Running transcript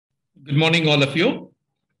Good morning, all of you.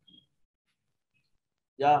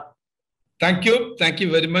 Yeah. Thank you. Thank you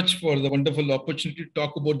very much for the wonderful opportunity to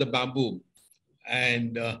talk about the bamboo.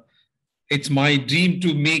 And it's my dream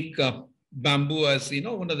to make bamboo as,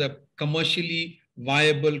 one of the commercially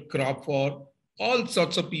viable crop for all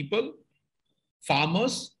sorts of people,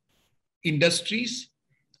 farmers, industries,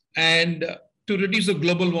 and to reduce the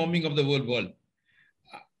global warming of the whole world.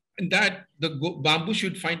 And that the bamboo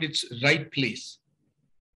should find its right place.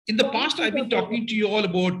 In the past, I've been talking to you all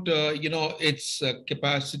about, its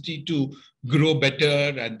capacity to grow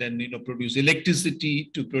better and then, produce electricity,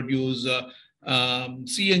 to produce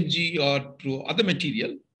CNG or through other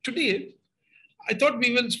material. Today, I thought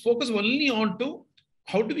we will focus only on to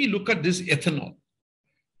how do we look at this ethanol.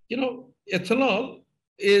 Ethanol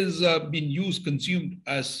is being consumed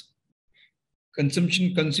as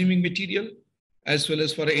consuming material, as well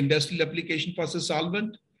as for an industrial application for a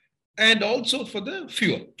solvent, and also for the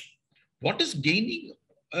fuel. What is gaining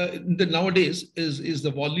nowadays is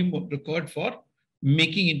the volume required for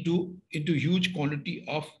making into huge quantity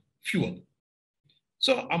of fuel.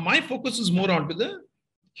 So my focus is more onto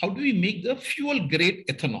how do we make the fuel grade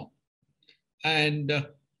ethanol. And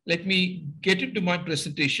let me get into my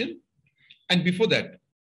presentation. And before that,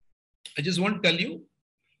 I just want to tell you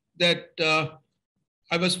that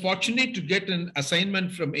I was fortunate to get an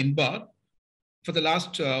assignment from INBAR. For the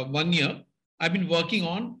last 1 year, I've been working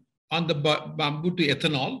on the bamboo to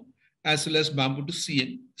ethanol as well as bamboo to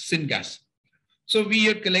syngas. So we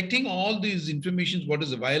are collecting all these information, what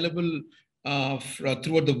is available throughout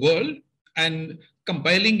the world, and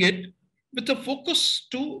compiling it with a focus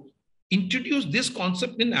to introduce this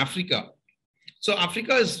concept in Africa. So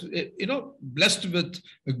Africa is, blessed with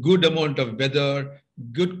a good amount of weather,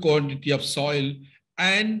 good quantity of soil,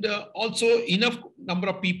 and also enough number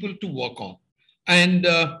of people to work on. And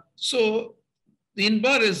so the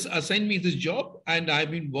INBAR has assigned me this job, and I've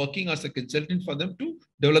been working as a consultant for them to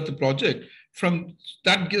develop the project. From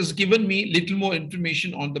that has given me little more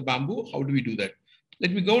information on the bamboo. How do we do that?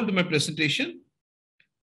 Let me go into my presentation.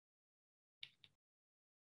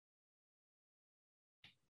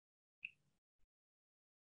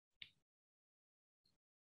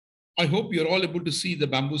 I hope you're all able to see the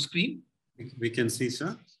bamboo screen. We can see,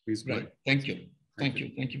 sir. Please go ahead. Right. Thank you. Thank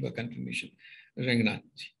you. Thank you for confirmation, Ranganath.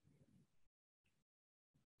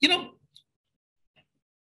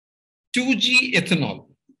 2G ethanol.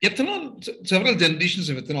 Ethanol, several generations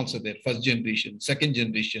of ethanol are there. First generation, second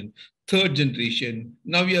generation, third generation.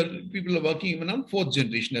 Now people are working even on fourth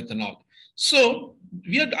generation ethanol. So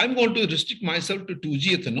I'm going to restrict myself to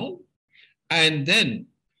 2G ethanol. And then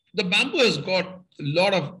the bamboo has got a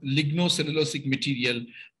lot of lignocellulosic material.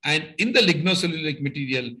 And in the lignocellulosic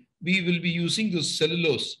material, we will be using the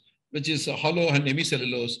cellulose, which is a hollow and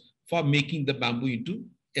hemicellulose, for making the bamboo into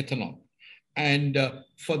ethanol. And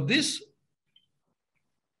for this,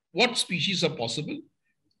 what species are possible,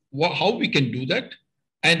 how we can do that,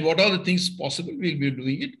 and what are the things possible, we'll be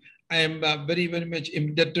doing it. I am very, very much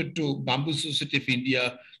indebted to Bamboo Society of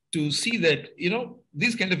India to see that,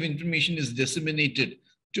 this kind of information is disseminated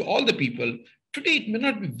to all the people. Today, it may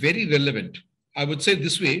not be very relevant. I would say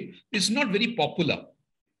this way, it's not very popular.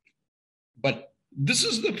 But this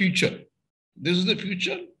is the future. This is the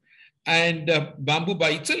future. And bamboo by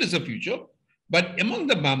itself is the future. But among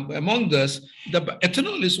this, the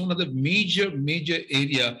ethanol is one of the major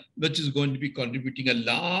area which is going to be contributing a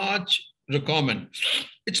large requirement.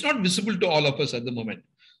 It's not visible to all of us at the moment.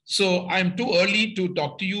 So I'm too early to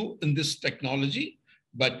talk to you in this technology,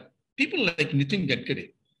 but people like Nitin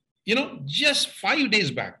Gadkari, just 5 days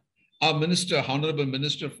back, our minister, Honorable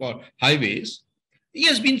Minister for Highways, he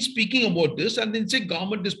has been speaking about this, and then say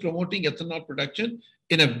government is promoting ethanol production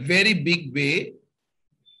in a very big way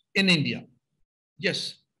in India.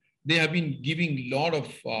 Yes, they have been giving a lot of,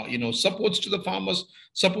 supports to the farmers,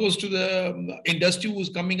 supports to the industry who's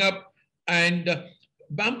coming up. And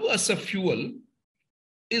bamboo as a fuel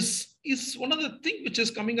is one of the things which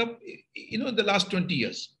is coming up, in the last 20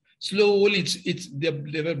 years. Slowly,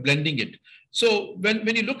 they were blending it. So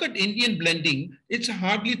when you look at Indian blending, it's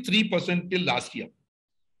hardly 3% till last year.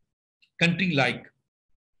 Country like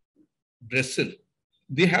Brazil,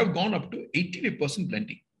 they have gone up to 85%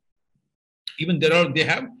 blending. Even they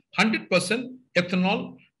have 100%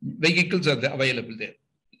 ethanol vehicles are available there.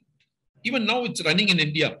 Even now it's running in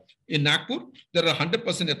India. In Nagpur, there are 100%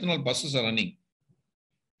 ethanol buses are running.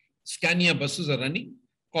 Scania buses are running,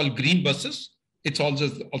 called green buses. It's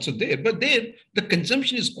also there. But there, the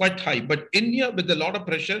consumption is quite high. But India, with a lot of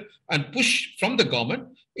pressure and push from the government,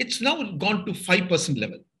 it's now gone to 5%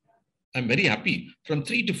 level. I'm very happy, from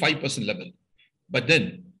 3 to 5% level. But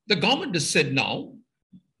then the government has said now,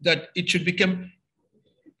 that it should become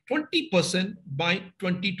 20% by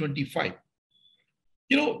 2025.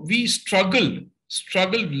 We struggled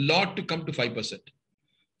a lot to come to 5%.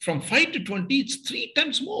 From 5 to 20, it's 3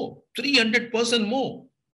 times more, 300% more.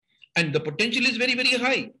 And the potential is very, very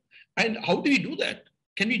high. And how do we do that?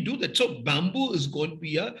 Can we do that? So bamboo is going to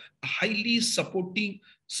be a highly supporting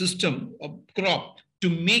system of crop to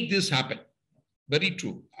make this happen. Very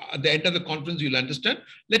true. At the end of the conference, you'll understand.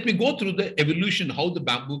 Let me go through the evolution, how the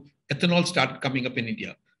bamboo ethanol started coming up in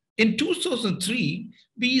India. In 2003,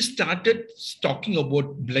 we started talking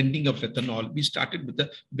about blending of ethanol. We started with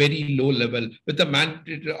a very low level, with the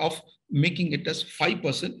mandate of making it as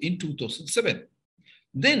 5% in 2007.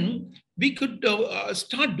 Then we could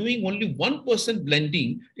start doing only 1%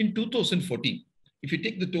 blending in 2014. If you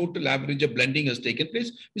take the total average of blending has taken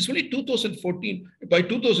place, it's only 2014. By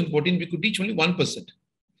 2014, we could reach only 1%.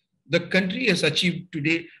 The country has achieved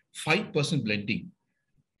today 5% blending.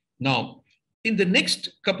 Now, in the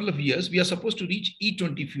next couple of years, we are supposed to reach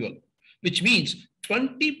E20 fuel, which means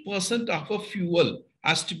 20% of our fuel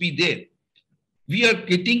has to be there. We are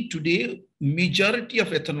getting today majority of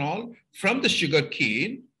ethanol from the sugar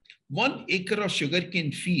cane. 1 acre of sugar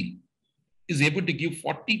cane field is able to give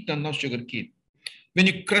 40 tons of sugar cane. When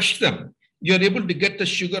you crush them, you are able to get the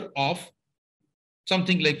sugar of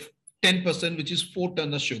something like 10%, which is 4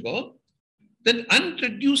 tons of sugar. Then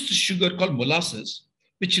unreduced sugar called molasses,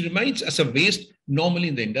 which remains as a waste normally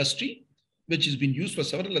in the industry, which has been used for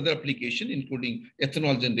several other applications, including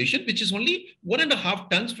ethanol generation, which is only 1.5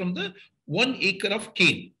 tons from the 1 acre of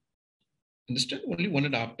cane. Understand? Only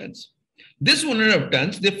 1.5 tons. This 1.5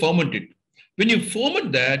 tons, they ferment it. When you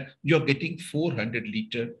ferment that, you're getting 400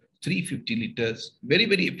 liters, 350 liters. Very,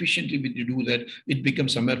 very efficiently when you do that, it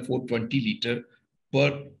becomes somewhere 420 liters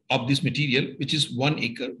per of this material, which is 1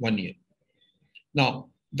 acre, 1 year. Now,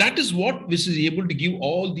 that is what this is able to give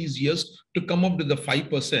all these years to come up with the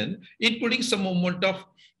 5%, including some amount of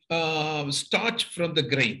starch from the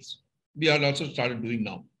grains. We are also started doing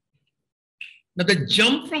now. Now, the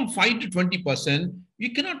jump from 5 to 20%,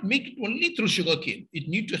 you cannot make it only through sugarcane. It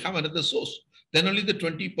needs to have another source. Then only the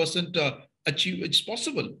 20% achieve, it's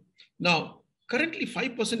possible. Now, currently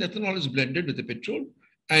 5% ethanol is blended with the petrol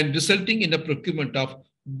and resulting in a procurement of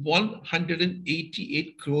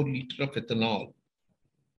 188 crore liters of ethanol.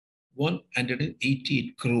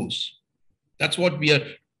 188 crores. That's what we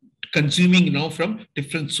are consuming now from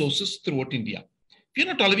different sources throughout India. We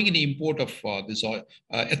are not allowing any import of this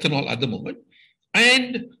ethanol at the moment.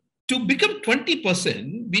 And to become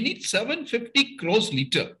 20%, we need 750 crores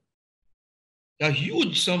liter. A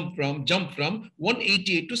huge jump from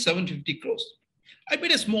 188 to 750 crores. I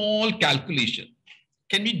made a small calculation.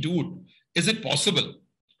 Can we do it? Is it possible?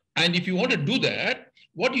 And if you want to do that,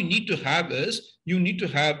 what you need to have is, you need to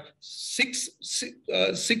have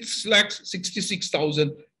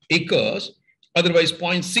 666,000 acres, otherwise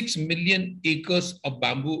 0.6 million acres of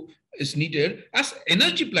bamboo is needed as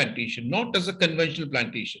energy plantation, not as a conventional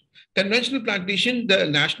plantation. Conventional plantation, the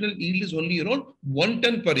national yield is only around 1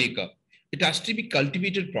 ton per acre. It has to be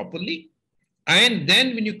cultivated properly. And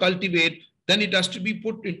then when you cultivate, then it has to be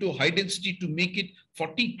put into high density to make it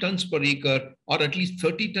 40 tons per acre, or at least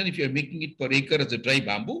 30 tons if you're making it per acre as a dry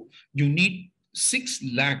bamboo. You need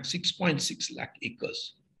 6.6 lakh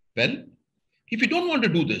acres. Well, if you don't want to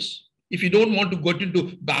do this, if you don't want to get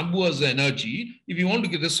into bamboo as energy, if you want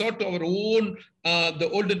to resort to our own, the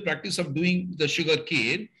olden practice of doing the sugar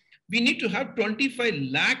cane, we need to have 25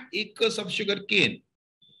 lakh acres of sugar cane,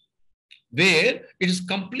 where it is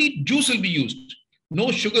complete juice will be used. No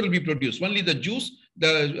sugar will be produced, only the juice,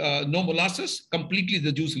 no molasses, completely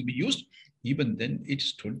the juice will be used. Even then,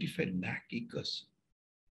 it's 25 lakh acres.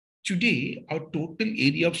 Today, our total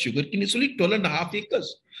area of sugarcane is only 12.5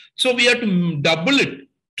 acres. So we have to double it,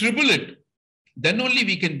 triple it. Then only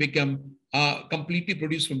we can become completely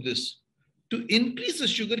produced from this. To increase the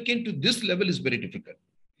sugarcane to this level is very difficult.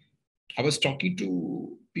 I was talking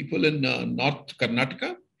to people in North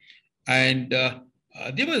Karnataka, and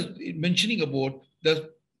they were mentioning about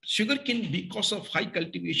the sugarcane, because of high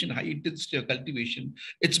cultivation, high intensity of cultivation,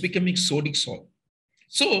 it's becoming sodic soil.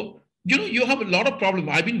 So, you have a lot of problem.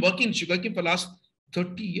 I've been working in sugarcane for the last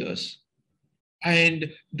 30 years.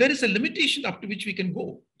 And there is a limitation up to which we can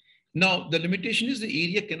go. Now, the limitation is the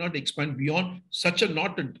area cannot expand beyond such a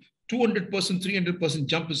not a 200%, 300%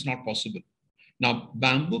 jump is not possible. Now,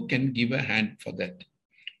 bamboo can give a hand for that.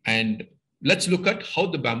 And let's look at how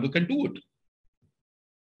the bamboo can do it.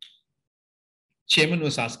 Chairman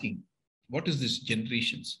was asking, what is this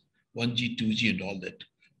generations? 1G, 2G and all that.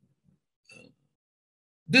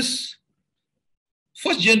 This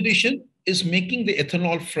first generation is making the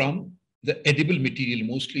ethanol from the edible material,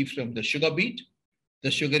 mostly from the sugar beet,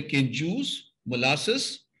 the sugarcane juice,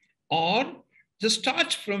 molasses, or the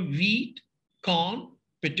starch from wheat, corn,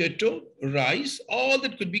 potato, rice, all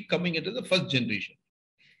that could be coming into the first generation.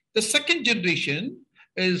 The second generation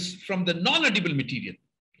is from the non-edible material.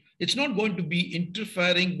 It's not going to be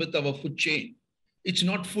interfering with our food chain. It's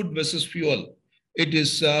not food versus fuel. It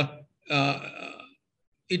is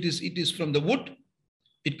from the wood.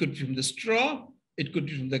 It could be from the straw. It could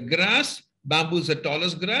be from the grass. Bamboo is the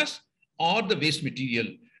tallest grass, or the waste material.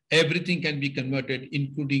 Everything can be converted,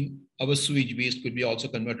 including our sewage waste could be also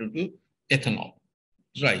converted to ethanol.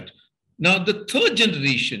 Right. Now, the third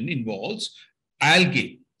generation involves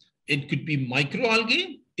algae. It could be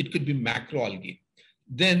microalgae. It could be macroalgae.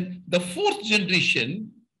 Then the fourth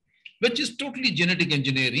generation, which is totally genetic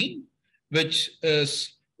engineering, which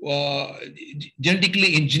is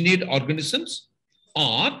genetically engineered organisms,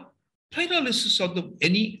 or pyrolysis of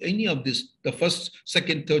any of this, the first,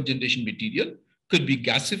 second, third generation material could be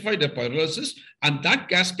gasified or pyrolysis, and that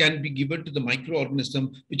gas can be given to the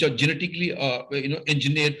microorganism which are genetically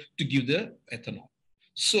engineered to give the ethanol.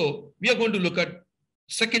 So we are going to look at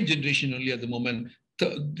second generation only at the moment.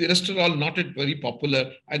 The rest are all not very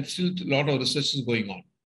popular, and still a lot of research is going on.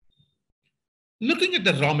 Looking at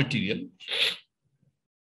the raw material,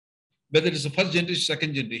 whether it's the first generation,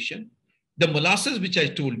 second generation, the molasses, which I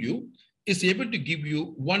told you, is able to give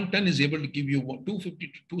you 1 ton, is able to give you 250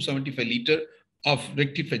 to 275 liter of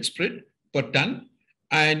rectified spread per ton,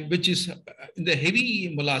 and which is in the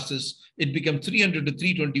heavy molasses, it becomes 300 to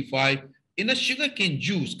 325. In a sugarcane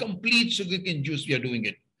juice, complete sugarcane juice, we are doing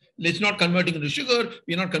it. It's not converting into sugar.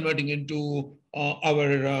 We're not converting into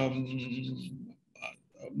our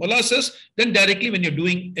molasses. Then directly when you're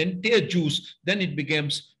doing entire juice, then it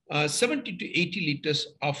becomes 70 to 80 liters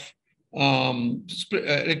of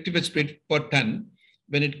rectified spread per ton.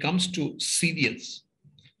 When it comes to cereals,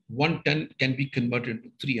 1 ton can be converted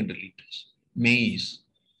to 300 liters. Maize,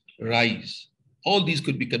 rice, all these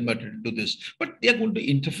could be converted into this, but they are going to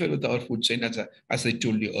interfere with our food chain, as I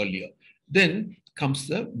told you earlier. Then comes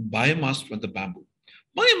the biomass from the bamboo.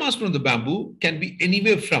 Biomass from the bamboo can be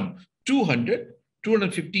anywhere from 200,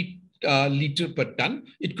 250 liter per ton.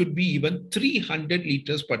 It could be even 300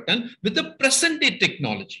 liters per ton with the present day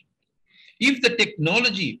technology. If the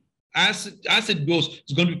technology, as it goes,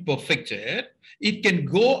 is going to be perfected, it can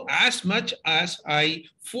go as much as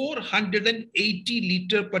 480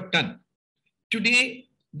 liter per ton. Today,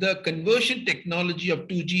 the conversion technology of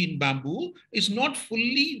 2G in bamboo is not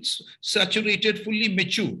fully saturated, fully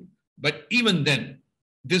mature. But even then,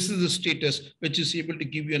 this is the status which is able to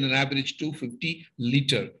give you an average 250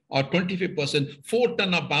 liter or 25%. 4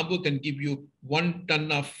 ton of bamboo can give you 1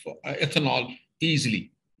 ton of ethanol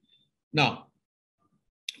easily. Now,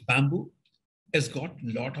 bamboo has got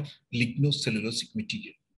a lot of lignocellulosic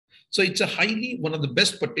material. So it's one of the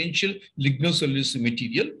best potential lignocellulosic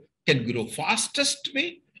material, can grow fastest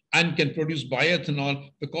way and can produce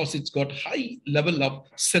bioethanol because it's got high level of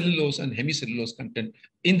cellulose and hemicellulose content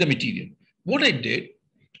in the material. What I did,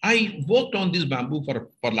 I worked on this bamboo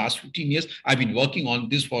for last 15 years. I've been working on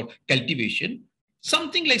this for cultivation.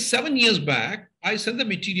 Something like 7 years back, I sent the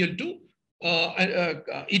material to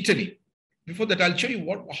Italy. Before that, I'll show you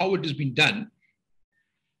how it has been done.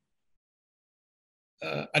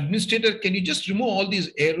 Administrator, can you just remove all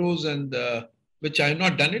these arrows and which I have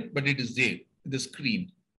not done it, but it is there, the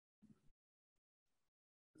screen.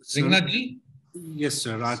 Singnathji? Yes,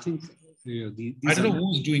 sir. I think I don't know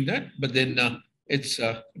who's doing that, but then it's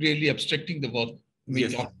really obstructing the work.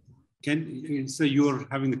 Yes. So you're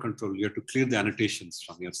having the control. You have to clear the annotations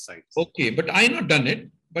from your side. Okay, but I have not done it,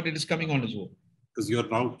 but it is coming on as well. Because you're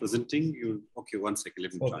now presenting. Okay, 1 second.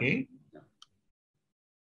 Let me try. Okay.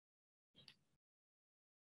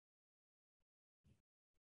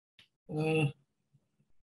 Yeah.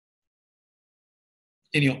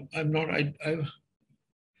 Anyhow, I'll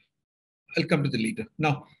come to the later.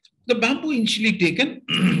 Now, the bamboo initially taken,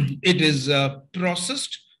 it is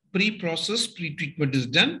processed, pre-processed, pre-treatment is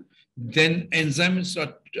done. Then enzymes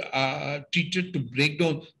are treated to break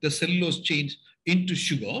down the cellulose chains into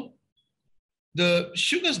sugar. The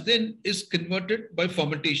sugars then is converted by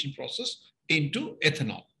fermentation process into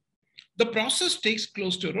ethanol. The process takes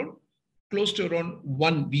close to around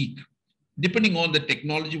 1 week. Depending on the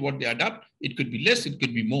technology, what they adapt, it could be less, it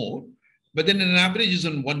could be more. But then an average is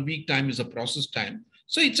in 1 week time is a process time.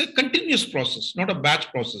 So it's a continuous process, not a batch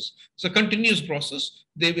process. It's a continuous process.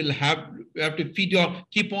 They will have to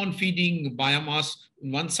keep on feeding biomass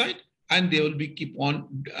on one side, and they will be keep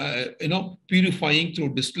on purifying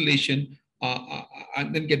through distillation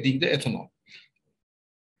and then getting the ethanol.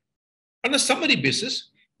 On a summary basis,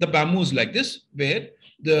 The bamboo is like this, where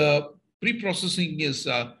the pre-processing is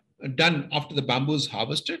done after the bamboo is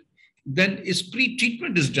harvested. Then its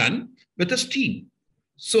pre-treatment is done with a steam.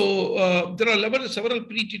 So there are several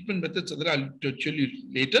pre-treatment methods that I'll tell you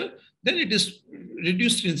later. Then it is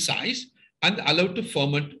reduced in size and allowed to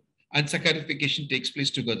ferment, and saccharification takes place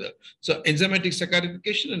together. So enzymatic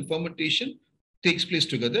saccharification and fermentation takes place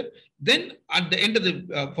together. Then at the end of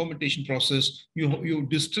the fermentation process, you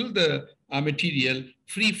distill the material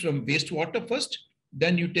free from wastewater first.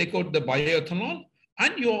 Then you take out the bioethanol,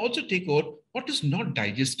 and you also take out what is not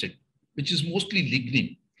digested, which is mostly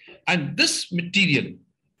lignin. And this material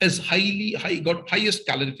is got highest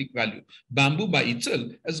calorific value. Bamboo by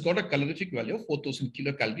itself has got a calorific value of 4,000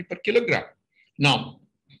 kilocalorie per kilogram. Now,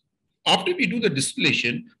 after we do the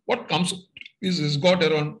distillation, what comes is got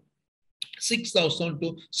around 6,000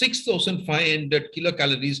 to 6,500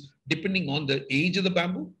 kilocalories, depending on the age of the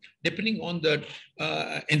bamboo, depending on the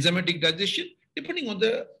enzymatic digestion, depending on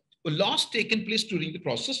the loss taken place during the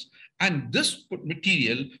process. And this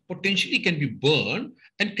material potentially can be burned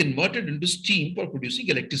and converted into steam for producing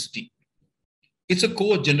electricity. It's a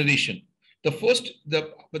cogeneration. With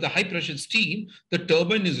the high pressure steam, the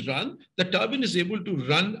turbine is run. The turbine is able to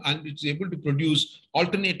run and it's able to produce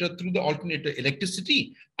through the alternator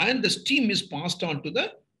electricity, and the steam is passed on to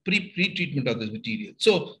the pre-treatment of this material.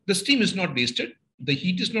 So the steam is not wasted. The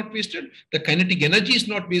heat is not wasted. The kinetic energy is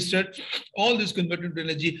not wasted. All this converted into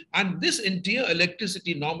energy. And this entire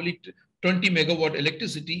electricity, normally 20 megawatt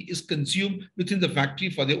electricity, is consumed within the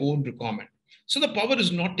factory for their own requirement. So the power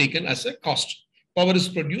is not taken as a cost. Power is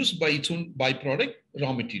produced by its own byproduct,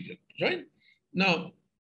 raw material, right? Now,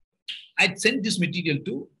 I sent this material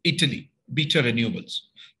to Italy, Beta Renewables.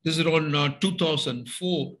 This is around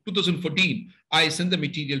 2014. I sent the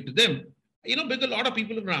material to them. Because a lot of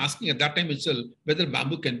people were asking at that time itself whether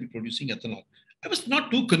bamboo can be producing ethanol. I was not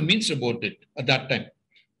too convinced about it at that time.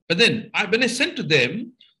 But then when I sent to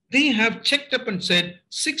them, they have checked up and said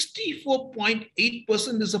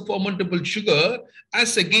 64.8% is a fermentable sugar,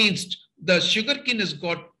 as against the sugarcane has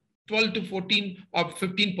got 12 to 14 or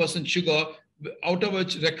 15% sugar, out of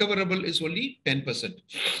which recoverable is only 10%.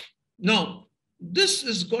 Now, this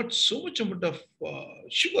has got so much amount of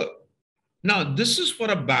sugar. Now, this is for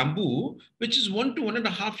a bamboo, which is 1 to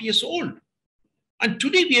 1.5 years old. And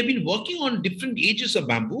today we have been working on different ages of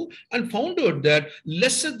bamboo and found out that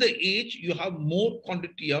lesser the age, you have more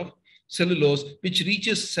quantity of cellulose, which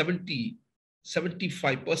reaches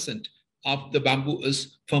 75% of the bamboo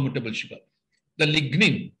is fermentable sugar. The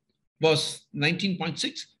lignin was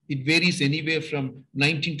 19.6. It varies anywhere from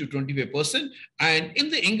 19 to 25%. And in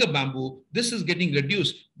the younger bamboo, this is getting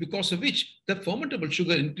reduced, because of which the fermentable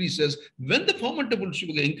sugar increases. When the fermentable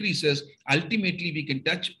sugar increases, ultimately we can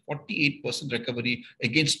touch 48% recovery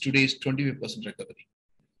against today's 25% recovery.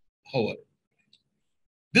 However,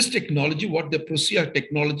 this technology, what the Procea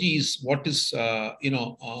technology is, what is,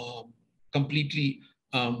 completely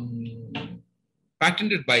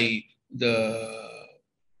patented by the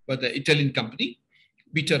Italian company,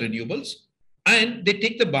 Beta Renewables, and they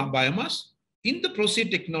take the biomass. In the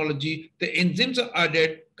Procea technology, the enzymes are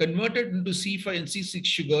added, converted into C5 and C6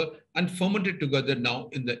 sugar, and fermented together now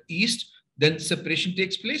in the yeast. Then separation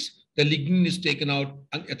takes place, the lignin is taken out,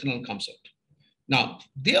 and ethanol comes out. Now,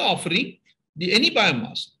 they are offering any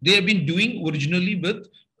biomass. They have been doing originally with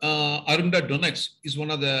Arunda donax, is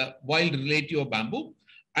one of the wild relative of bamboo.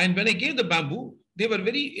 And when I gave the bamboo, they were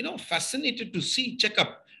very fascinated to check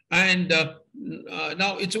up. And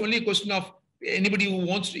now it's only a question of anybody who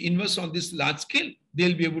wants to invest on this large scale,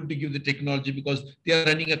 they'll be able to give the technology, because they are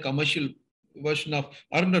running a commercial version of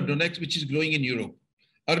Arunda donax, which is growing in Europe.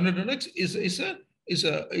 Arunda donax it's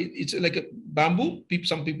like a bamboo.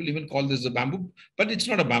 Some people even call this a bamboo, but it's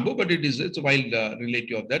not a bamboo, but it's a wild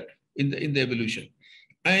relative of that in the evolution.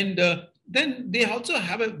 And then they also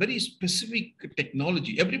have a very specific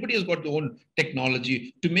technology. Everybody has got their own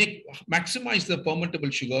technology to maximize the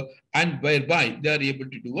fermentable sugar, and whereby they are able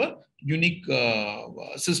to do a unique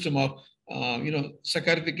system of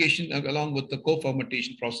saccharification along with the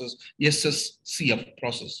co-fermentation process, SSCF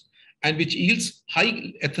process, and which yields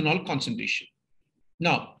high ethanol concentration.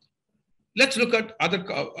 Now, let's look at other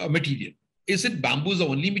material. Is it bamboo is the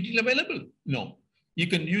only material available? No. You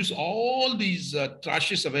can use all these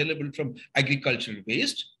trashes available from agricultural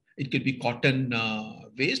waste. It could be cotton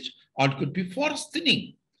waste, or it could be forest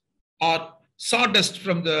thinning, or sawdust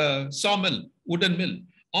from the sawmill, wooden mill,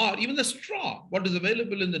 or even the straw, what is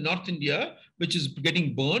available in the North India, which is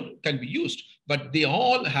getting burned, can be used. But they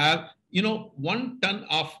all have, 1 ton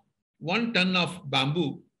of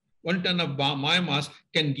bamboo, 1 ton of biomass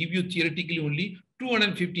can give you theoretically only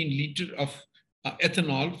 215 liters of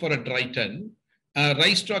ethanol for a dry ton.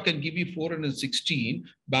 Rice straw can give you 416.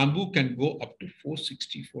 Bamboo can go up to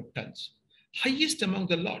 464 tons. Highest among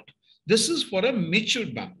the lot. This is for a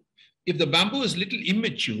matured bamboo. If the bamboo is little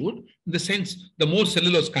immature, in the sense the more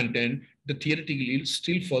cellulose content, the theoretical yield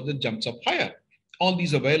still further jumps up higher. All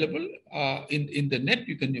these available in the net.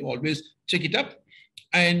 You can always check it up.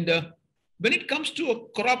 And when it comes to a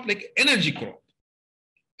crop like energy crop,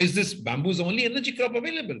 is this bamboo is the only energy crop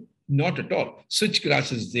available? Not at all.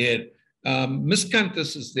 Switchgrass is there.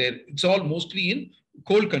 Miscanthus is there. It's all mostly in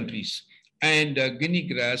cold countries. And guinea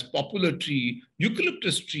grass, popular tree,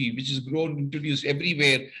 eucalyptus tree, which is grown, introduced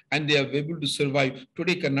everywhere, and they are able to survive.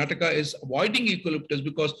 Today, Karnataka is avoiding eucalyptus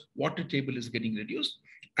because water table is getting reduced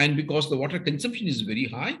and because the water consumption is very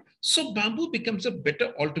high. So bamboo becomes a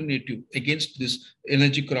better alternative against this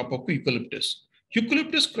energy crop of eucalyptus.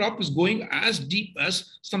 Eucalyptus crop is going as deep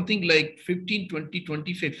as something like 15, 20,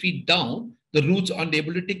 25 feet down. The roots aren't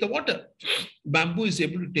able to take the water. Bamboo is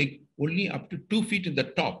able to take only up to 2 feet in the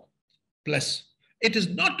top. Plus, it is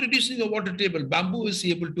not reducing the water table. Bamboo is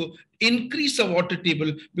able to increase the water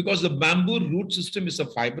table because the bamboo root system is a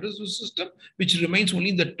fibrous root system, which remains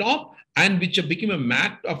only in the top and which became a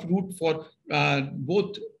mat of root for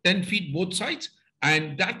both 10 feet, both sides.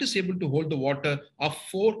 And that is able to hold the water of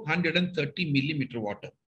 430 millimeter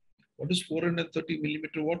water. What is 430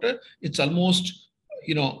 millimeter water? It's almost,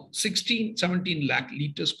 16, 17 lakh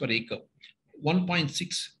liters per acre,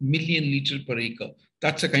 1.6 million liters per acre.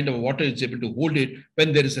 That's the kind of water it's able to hold it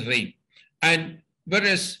when there is a rain. And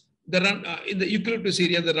whereas in the eucalyptus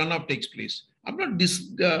area, the runoff takes place. But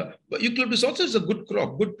eucalyptus also is a good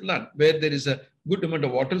crop, good plant, where there is a good amount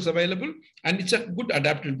of water is available and it's a good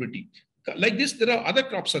adaptability. Like this, there are other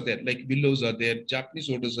crops are there, like willows are there, Japanese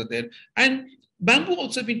odors are there. And bamboo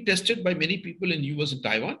also been tested by many people in US and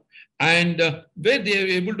Taiwan, and where they are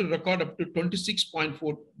able to record up to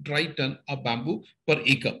 26.4 dry ton of bamboo per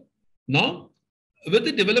acre. Now, with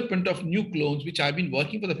the development of new clones, which I've been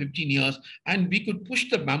working for the 15 years, and we could push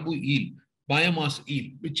the bamboo yield, biomass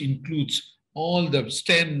yield, which includes all the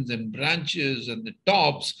stems and branches and the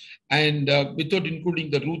tops, and without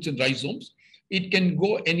including the roots and rhizomes, it can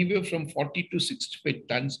go anywhere from 40 to 65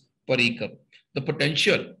 tons per acre. The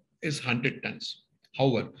potential is 100 tons.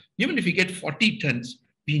 However, even if we get 40 tons,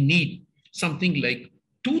 we need something like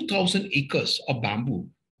 2,000 acres of bamboo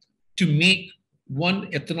to make one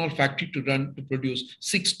ethanol factory to run to produce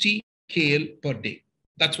 60 KL per day.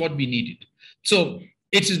 That's what we needed. So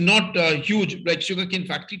it is not huge, like sugarcane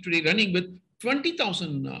factory today running with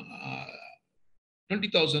 20,000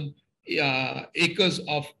 acres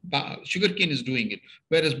of sugarcane is doing it,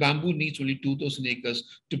 whereas bamboo needs only 2,000 acres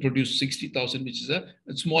to produce 60,000, which is the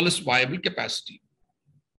smallest viable capacity.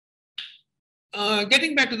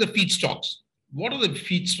 Getting back to the feedstocks. What are the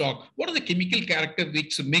feedstock? What are the chemical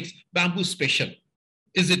characteristics that makes bamboo special?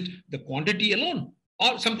 Is it the quantity alone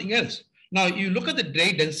or something else? Now, you look at the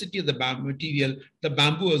dry density of the bamboo material, the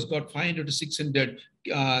bamboo has got 500 to 600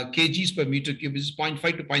 kgs per meter cube, which is 0.5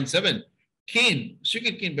 to 0.7. Cane,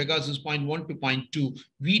 sugarcane bagasse is 0.1 to 0.2.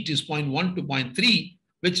 Wheat is 0.1 to 0.3,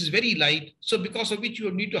 which is very light. So because of which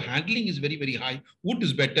your need to handling is very, very high. Wood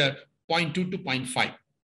is better, 0.2 to 0.5.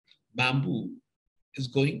 Bamboo is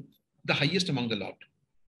going the highest among the lot.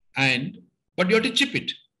 But you have to chip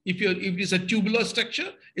it. If it is a tubular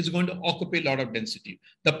structure, it's going to occupy a lot of density.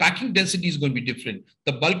 The packing density is going to be different.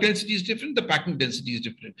 The bulk density is different. The packing density is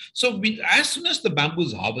different. So as soon as the bamboo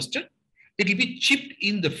is harvested, it will be chipped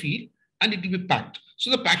in the field and it will be packed. So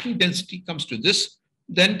the packing density comes to this.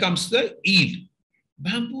 Then comes the yield.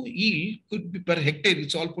 Bamboo yield could be per hectare.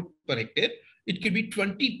 It's all put per hectare. It could be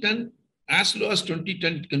 20 ton, as low as 20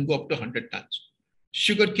 ton. It can go up to 100 tons.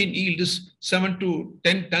 Sugarcane yield is 7 to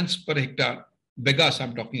 10 tons per hectare. Bagasse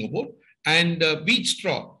I'm talking about. And wheat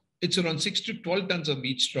straw, it's around 6 to 12 tons of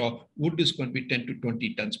wheat straw. Wood is going to be 10 to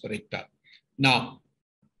 20 tons per hectare. Now,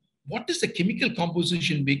 what is the chemical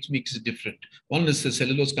composition makes it different? One is the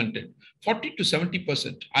cellulose content, 40 to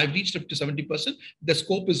 70%. I've reached up to 70%. The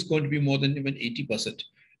scope is going to be more than even 80%.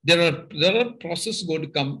 There are processes going to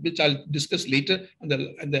come, which I'll discuss later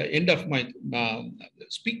at the end of my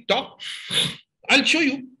talk. I'll show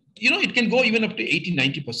you, it can go even up to 80,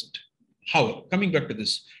 90%. However, coming back to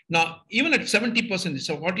this, now, even at 70%, it's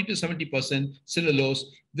a 40 to 70% cellulose.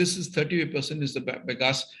 This is 38% is the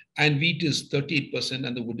bagasse, and wheat is 38%,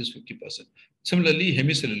 and the wood is 50%. Similarly,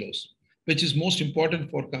 hemicellulose, which is most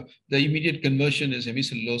important for the immediate conversion, is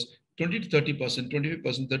hemicellulose, 20 to 30%,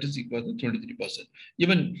 25%, 36%, 23%.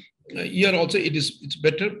 Even here also, it's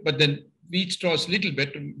better, but then wheat straw is a little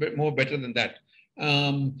better, more better than that.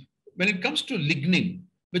 When it comes to lignin,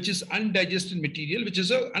 which is undigested material, which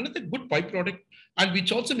is another good byproduct, and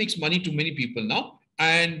which also makes money to many people now.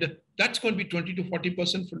 And that's going to be 20 to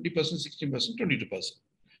 40%, 50%, 16%, 22%.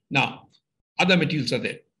 Now, other materials are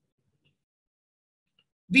there.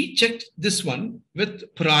 We checked this one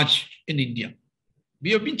with Praj in India.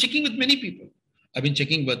 We have been checking with many people. I've been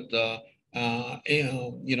checking with,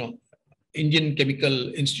 Indian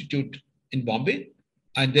Chemical Institute in Bombay,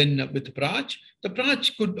 and then with Praj. The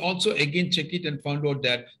Praj could also again check it and found out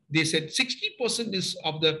that they said 60% is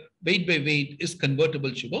of the weight by weight is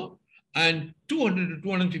convertible sugar, and 200 to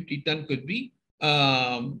 250 ton could be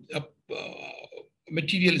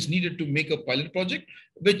material is needed to make a pilot project,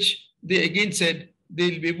 which they again said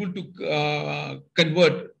they'll be able to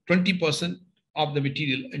convert 20% of the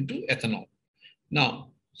material into ethanol.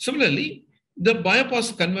 Now, similarly, the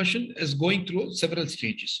biomass conversion is going through several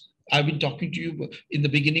stages. I've been talking to you in the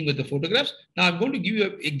beginning with the photographs. Now I'm going to give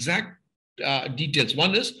you exact details.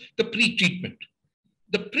 One is the pre-treatment.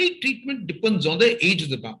 The pre-treatment depends on the age of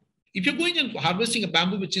the bamboo. If you're going and harvesting a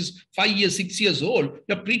bamboo which is 5 years, 6 years old,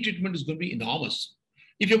 your pre-treatment is going to be enormous.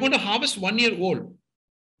 If you're going to harvest 1 year old,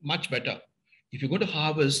 much better. If you're going to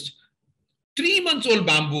harvest 3 months old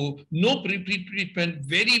bamboo, no pre-treatment,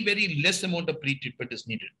 very, very less amount of pre-treatment is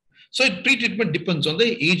needed. So pre-treatment depends on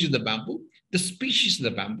the age of the bamboo, the species of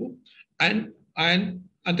the bamboo, and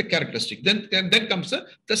the characteristic. Then comes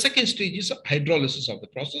the second stage is hydrolysis of the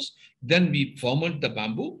process. Then we ferment the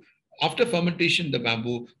bamboo. After fermentation, the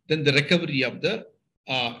bamboo, then the recovery of the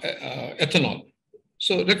ethanol.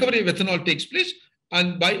 So recovery of ethanol takes place,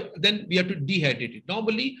 and then we have to dehydrate it.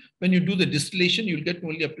 Normally, when you do the distillation, you'll get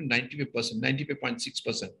only up to 95%,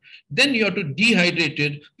 95.6%. Then you have to dehydrate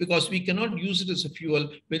it because we cannot use it as a fuel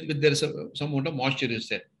when there is some amount of moisture is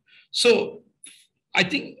there. So I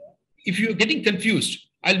think if you're getting confused,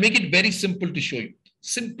 I'll make it very simple to show you.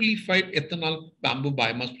 Simplified ethanol bamboo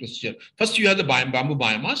biomass procedure. First, you have the bamboo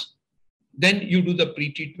biomass. Then you do the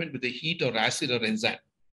pre-treatment with the heat or acid or enzyme.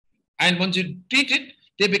 And once you treat it,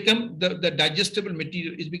 they become the digestible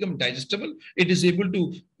material. It's become digestible. It is able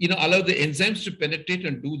to allow the enzymes to penetrate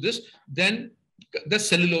and do this. Then the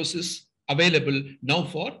cellulose is available now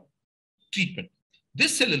for treatment.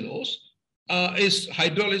 This cellulose is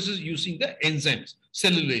hydrolysis using the enzymes,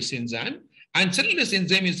 cellulase enzyme. And cellulase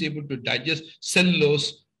enzyme is able to digest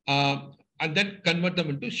cellulose and then convert them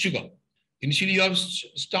into sugar. Initially, you have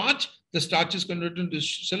starch. The starch is converted into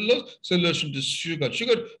cellulose, cellulose into sugar.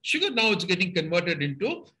 Sugar now it's getting converted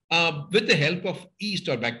into, with the help of yeast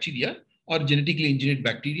or bacteria or genetically engineered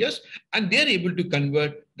bacteria, and they're able to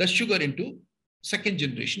convert the sugar into second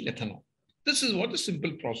generation ethanol. This is what the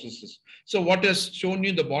simple process is. So what has shown you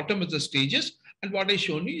in the bottom is the stages, and what I've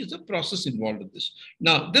shown you is the process involved in this.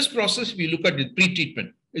 Now, this process, we look at it,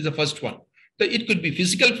 pre-treatment is the first one. So it could be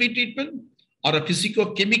physical pre-treatment or a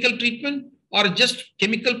physico-chemical treatment, or just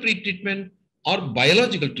chemical pre-treatment or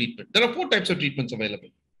biological treatment. There are 4 types of treatments available.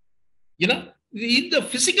 In the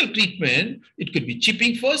physical treatment, it could be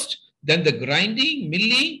chipping first, then the grinding,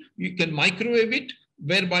 milling, you can microwave it,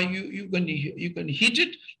 whereby you can heat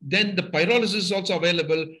it. Then the pyrolysis is also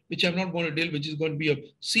available, which I'm not going to deal, which is going to be a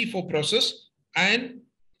C4 process, and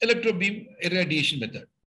electrobeam irradiation method.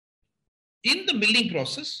 In the milling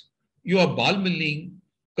process, you have ball milling,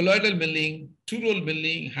 colloidal milling, two-roll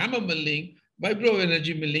milling, hammer milling, vibro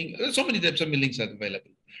energy milling. There are so many types of millings are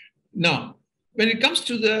available. Now, when it comes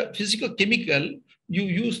to the physical-chemical, you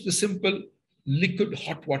use the simple liquid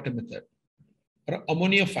hot water method or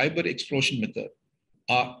ammonia fiber explosion method.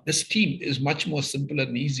 The steam is much more simpler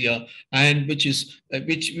and easier, and which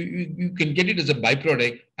you can get it as a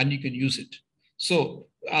byproduct and you can use it. So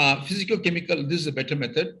physical-chemical, this is a better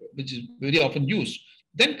method, which is very often used.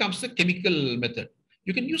 Then comes the chemical method.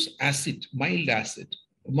 You can use acid, mild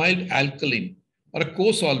alkaline, or a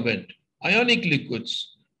co-solvent, ionic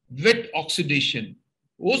liquids, wet oxidation,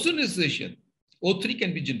 ozonization. O3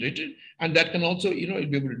 can be generated, and that can also, you'll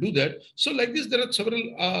be able to do that. So like this, there are several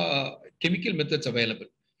chemical methods available.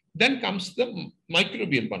 Then comes the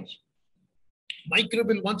microbial ones.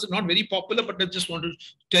 Microbial ones are not very popular, but I just want to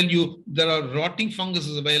tell you there are rotting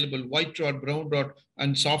funguses available, white rot, brown rot,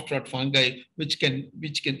 and soft rot fungi, which can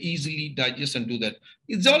easily digest and do that.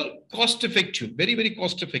 It's all cost effective, very, very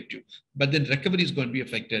cost effective, but then recovery is going to be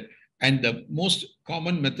affected. And the most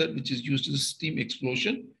common method which is used is steam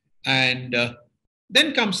explosion. And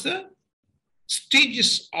then comes the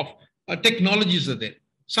stages of technologies are there.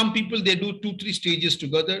 Some people, they do 2-3 stages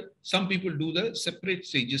together. Some people do the separate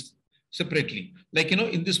stages separately. Like,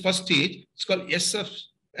 in this first stage, it's called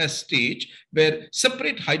SFS stage, where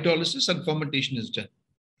separate hydrolysis and fermentation is done.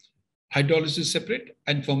 hydrolysis separate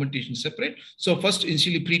and fermentation separate. So first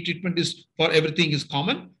initially pre-treatment is for everything is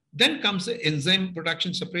common. Then comes the enzyme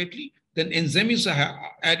production separately. Then enzyme is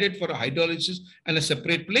added for a hydrolysis and a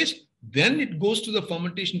separate place. Then it goes to the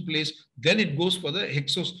fermentation place. Then it goes for the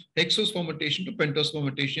hexose fermentation to pentose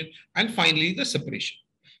fermentation. And finally the separation.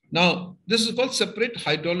 Now, this is called separate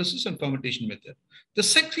hydrolysis and fermentation method. The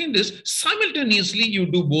second is simultaneously you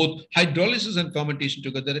do both hydrolysis and fermentation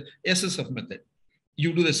together, SSF method.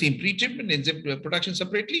 You do the same pre-treatment enzyme production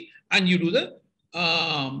separately, and you do the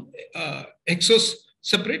hexose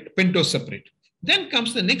separate, pentose separate. Then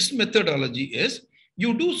comes the next methodology is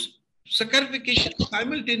you do saccharification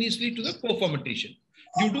simultaneously to the co-fermentation.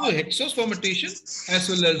 You do hexose fermentation as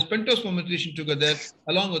well as pentose fermentation together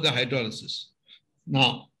along with the hydrolysis.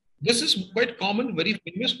 Now, this is quite common, very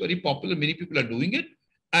famous, very popular. Many people are doing it.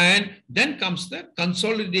 And then comes the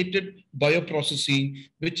consolidated bioprocessing,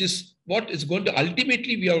 which is what is going to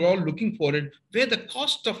ultimately, we are all looking for it, where the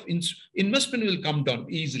cost of investment will come down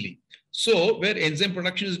easily. So where enzyme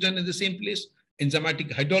production is done in the same place,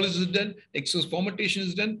 enzymatic hydrolysis is done, hexose fermentation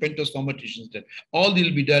is done, pentose fermentation is done. All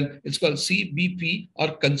will be done. It's called CBP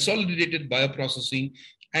or consolidated bioprocessing.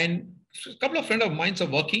 And a couple of friends of mine are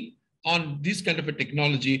working on this kind of a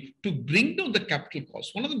technology to bring down the capital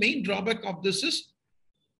cost. One of the main drawbacks of this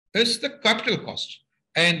is the capital cost.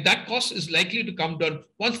 And that cost is likely to come down.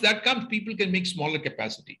 Once that comes, people can make smaller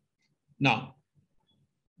capacity. Now,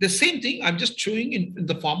 the same thing I'm just showing in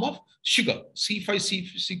the form of sugar, C5,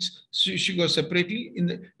 C6 sugar separately in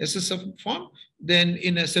the SSF form. Then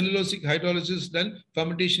in a cellulosic hydrolysis done,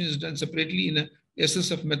 fermentation is done separately in a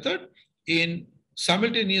SSF method. In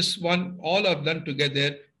simultaneous one, all are done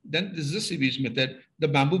together. Then this is the CBS method. The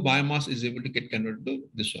bamboo biomass is able to get converted to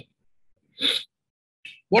this one.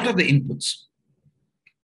 What are the inputs?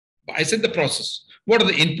 I said the process. What are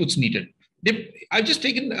the inputs needed? I've just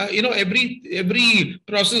taken, every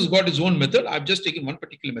process got its own method. I've just taken one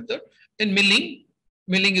particular method. In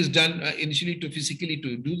milling is done initially to physically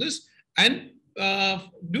to do this. And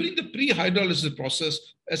during the pre-hydrolysis process,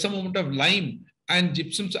 some amount of lime and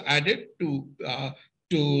gypsums are added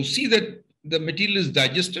to see that the material is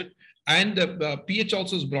digested and the pH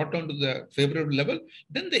also is brought down to the favorable level.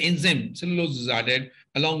 Then the enzyme cellulose is added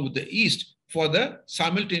along with the yeast for the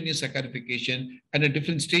simultaneous saccharification, and at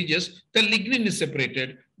different stages, the lignin is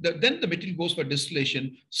separated. Then the material goes for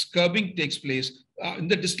distillation. Scrubbing takes place. In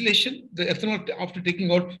the distillation, the ethanol, after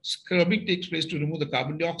taking out, scrubbing takes place to remove the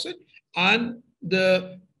carbon dioxide. And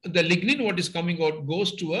the lignin, what is coming out,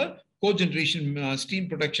 goes to a cogeneration steam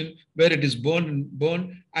production where it is burned,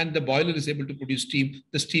 and the boiler is able to produce steam.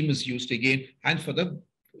 The steam is used again. And for the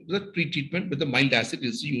pre-treatment with the mild acid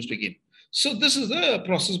is used again. So this is the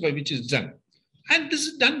process by which it's done. And this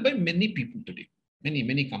is done by many people today.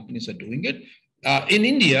 Many companies are doing it. In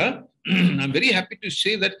India, I'm very happy to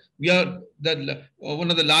say that we are one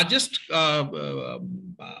of the largest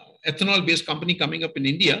ethanol-based company coming up in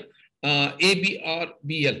India,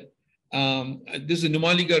 ABRBL. This is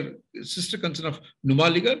Numaligarh, sister concern of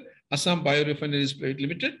Numaligarh, Assam Biorefineries Private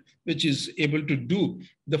Limited, which is able to do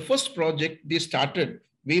the first project they started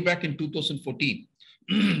way back in 2014.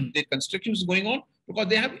 Their construction is going on because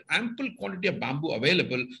they have ample quantity of bamboo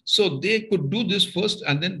available. So they could do this first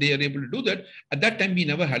and then they are able to do that. At that time, we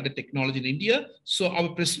never had the technology in India. So our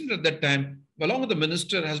president at that time, along with the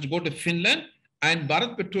minister, has to go to Finland, and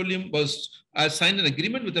Bharat Petroleum was signed an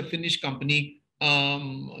agreement with a Finnish company.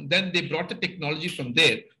 Then they brought the technology from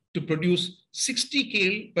there to produce 60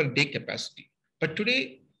 KL per day capacity. But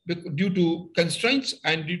today, due to constraints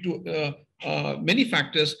and due to many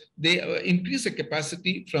factors, they increase the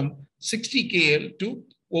capacity from 60 KL to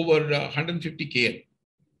over 150 KL.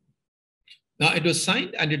 Now it was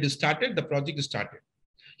signed and it is started, the project is started.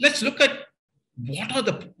 Let's look at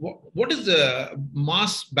what is the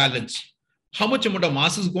mass balance? How much amount of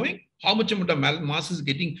mass is going? How much amount of mass is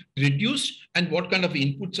getting reduced? And what kind of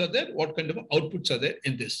inputs are there? What kind of outputs are there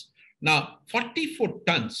in this? Now, 44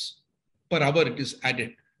 tons per hour it is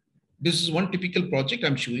added. This is one typical project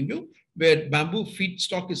I'm showing you, where bamboo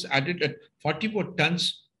feedstock is added at 44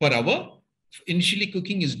 tons per hour. Initially,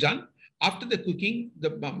 cooking is done. After the cooking,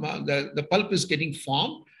 the pulp is getting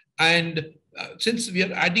formed. And since we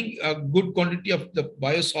are adding a good quantity of the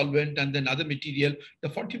biosolvent and then other material, the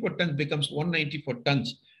 44 tons becomes 194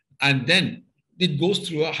 tons. And then it goes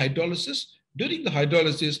through a hydrolysis. During the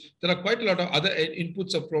hydrolysis, there are quite a lot of other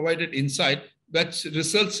inputs are provided inside that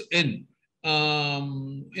results in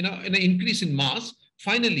an increase in mass.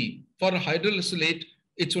 Finally, for a hydrolysate,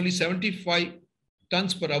 it's only 75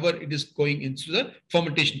 tons per hour. It is going into the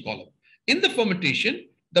fermentation column. In the fermentation,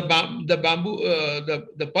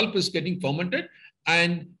 the pulp is getting fermented,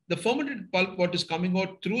 And the fermented pulp, what is coming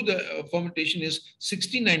out through the fermentation is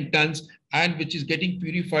 69 tons, and which is getting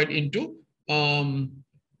purified into,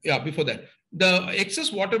 before that. The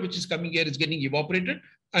excess water which is coming here is getting evaporated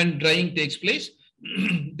and drying takes place.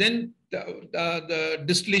 Then the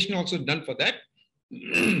distillation also done for that.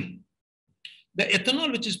 The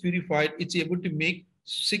ethanol which is purified, it's able to make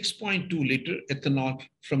 6.2 liter ethanol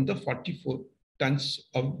from the 44 tons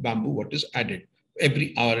of bamboo what is added.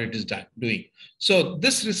 Every hour it is doing. So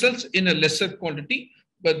this results in a lesser quantity,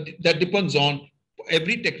 but that depends on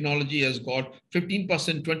every technology has got 15%,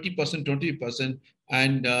 20%, 20%,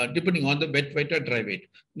 and depending on the wet weight or dry weight.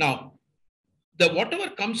 Now, the whatever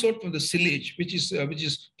comes out from the silage, which is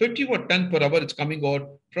 50 ton per hour, it's coming out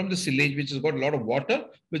from the silage, which has got a lot of water,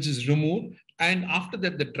 which is removed. And after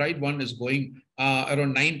that, the dried one is going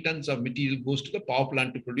around 9 tons of material goes to the power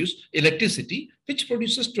plant to produce electricity, which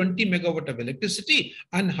produces 20 megawatt of electricity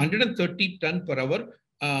and 130 ton per hour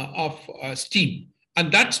of steam.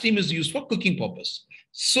 And that steam is used for cooking purpose.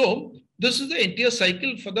 So this is the entire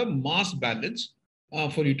cycle for the mass balance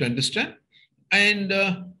for you to understand. And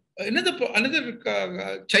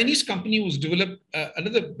another Chinese was developed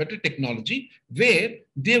another better technology where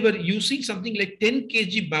they were using something like 10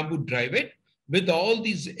 kg bamboo dry weight with all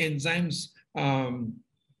these enzymes,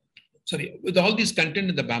 with all these content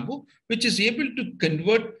in the bamboo, which is able to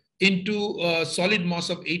convert into a solid mass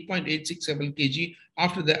of 8.867 kg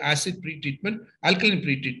after the acid pretreatment, alkaline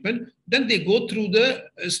pretreatment. Then they go through the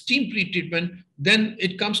steam pretreatment. Then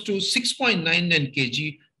it comes to 6.99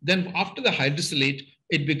 kg. Then after the hydrosilate,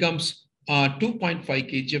 it becomes 2.5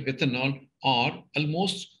 kg of ethanol, or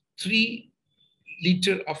almost 3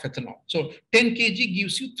 liter of ethanol. So 10 kg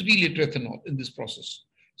gives you 3 liter ethanol in this process.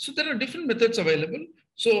 So there are different methods available.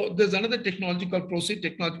 So there's another technology called process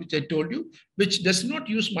technology, which I told you, which does not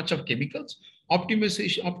use much of chemicals.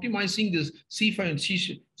 Optimizing this C5 and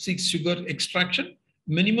C6 sugar extraction,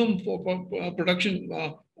 minimum for production.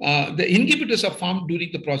 The inhibitors are formed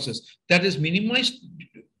during the process. That is minimized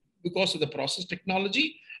because of the process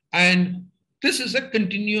technology. And this is a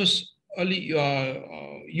continuous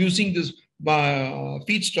using this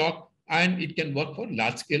feedstock, and it can work for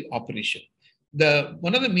large scale operation.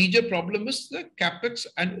 One of the major problem is the capex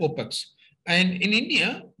and opex. And in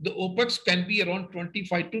India, the opex can be around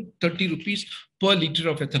 25 to 30 rupees per liter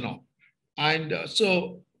of ethanol. And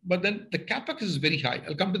but then the capex is very high.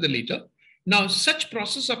 I'll come to that later. Now, such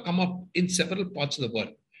processes have come up in several parts of the world.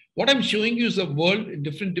 What I'm showing you is the world in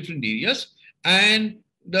different areas. And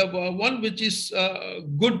the one which is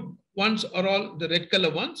good ones are all the red color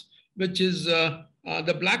ones, which is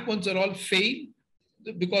the black ones are all fail,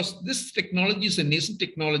 because this technology is a nascent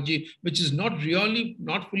technology, which is not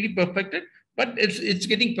fully perfected, but it's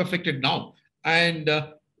getting perfected now. And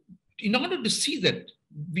in order to see that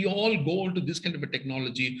we all go into this kind of a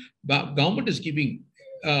technology, government is giving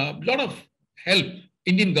a lot of help.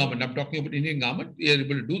 Indian government, I'm talking about Indian government, they are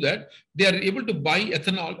able to do that. They are able to buy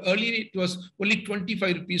ethanol. Earlier, it was only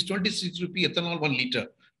 25 rupees, 26 rupees ethanol 1 liter.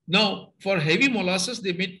 Now, for heavy molasses,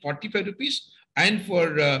 they made 45 rupees. And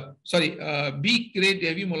for, B grade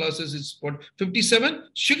heavy molasses is for 57.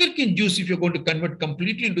 Sugarcane juice, if you're going to convert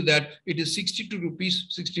completely into that, it is 62 rupees,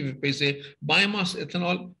 65 paise. Biomass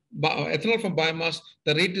ethanol from biomass,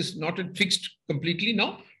 the rate is not fixed completely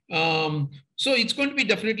now. So it's going to be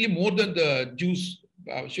definitely more than the juice,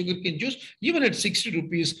 sugarcane juice. Even at 60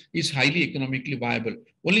 rupees is highly economically viable.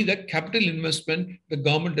 Only that capital investment, the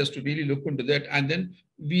government has to really look into that. And then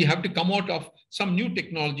we have to come out of some new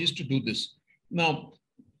technologies to do this. Now,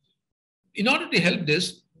 in order to help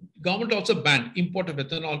this, government also banned import of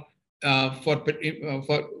ethanol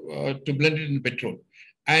to blend it in petrol,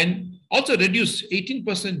 and also reduced 18%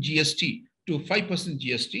 GST to 5%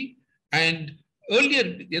 GST. And earlier,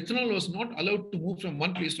 the ethanol was not allowed to move from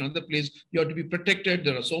one place to another place. You have to be protected.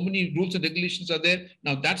 There are so many rules and regulations are there.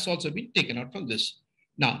 Now, that's also been taken out from this.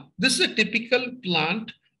 Now, this is a typical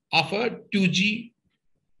plant of a 2G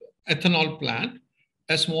ethanol plant,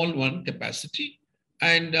 a small one capacity.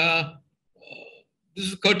 And this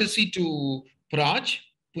is courtesy to Praj,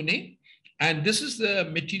 Pune. And this is the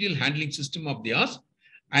material handling system of theirs,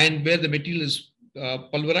 and where the material is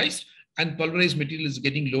pulverized, and pulverized material is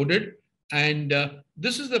getting loaded. And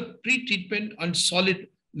this is the pre-treatment and solid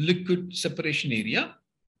liquid separation area.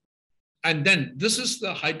 And then this is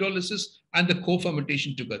the hydrolysis and the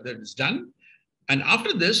co-fermentation together is done. And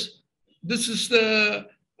after this, this is the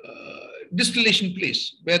distillation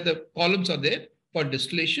place where the columns are there for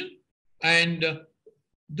distillation. And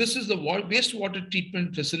This is the wastewater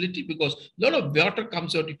treatment facility, because a lot of water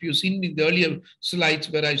comes out. If you've seen in the earlier slides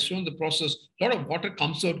where I've shown the process, a lot of water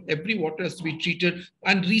comes out. Every water has to be treated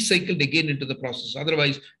and recycled again into the process.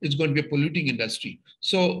 Otherwise, it's going to be a polluting industry.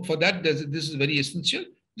 So for that, this is very essential.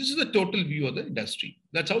 This is the total view of the industry.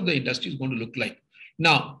 That's how the industry is going to look like.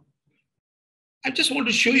 Now, I just want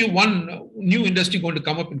to show you one new industry going to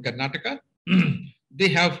come up in Karnataka.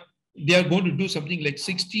 They are going to do something like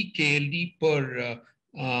 60 KLD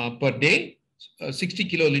per day, 60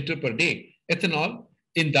 kiloliter per day ethanol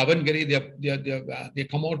in Davangere. They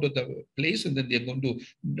come out of the place, and then they're going to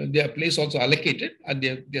their place also allocated, and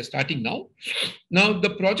they're starting now. Now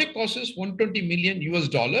the project cost is $120 million US,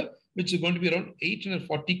 which is going to be around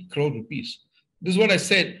 840 crore rupees. This is what I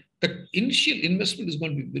said. The initial investment is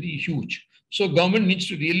going to be very huge. So government needs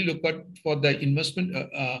to really look at for the investment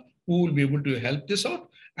who will be able to help this out.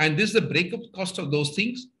 And this is the breakup cost of those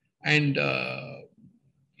things. And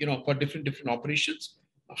for different operations,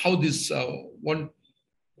 how this $119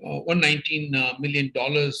 million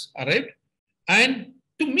arrived. And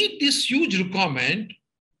to meet this huge requirement,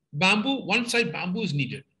 one side bamboo is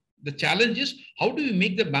needed. The challenge is, how do we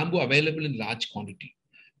make the bamboo available in large quantity?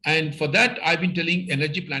 And for that, I've been telling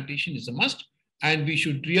energy plantation is a must. And we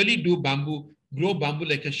should really grow bamboo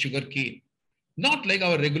like a sugar cane, not like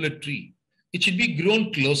our regular tree. It should be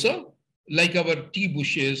grown closer, like our tea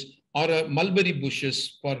bushes or mulberry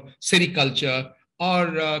bushes for sericulture, or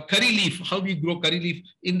curry leaf, how we grow curry leaf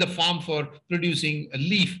in the farm for producing a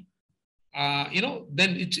leaf.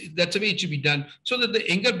 Then that's the way it should be done, so that the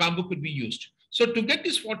younger bamboo could be used. So to get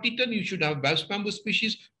this 40 ton, you should have best bamboo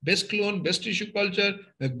species, best clone, best tissue culture,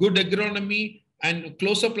 a good agronomy, and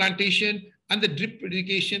closer plantation, and the drip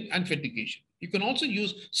irrigation and fertigation. You can also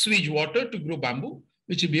use sewage water to grow bamboo,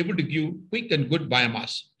 which will be able to give quick and good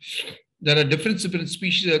biomass. There are different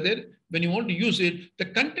species out there. When you want to use it, the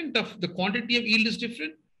quantity of yield is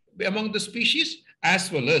different among the species,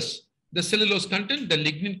 as well as the cellulose content, the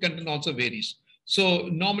lignin content also varies. So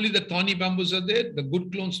normally the thorny bamboos are there. The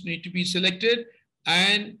good clones need to be selected.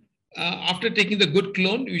 And after taking the good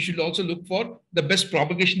clone, you should also look for the best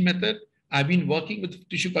propagation method. I've been working with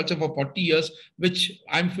tissue culture for 40 years, which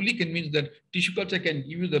I'm fully convinced that tissue culture can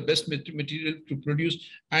give you the best material to produce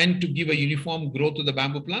and to give a uniform growth to the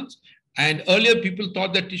bamboo plants. And earlier people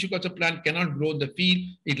thought that tissue culture plant cannot grow in the field.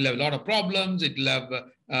 It'll have a lot of problems. It'll have,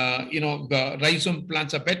 the rhizome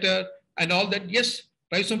plants are better and all that. Yes,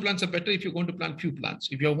 rhizome plants are better if you're going to plant few plants.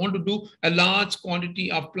 If you want to do a large quantity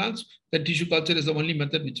of plants, then tissue culture is the only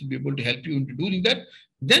method which will be able to help you into doing that.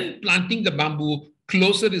 Then planting the bamboo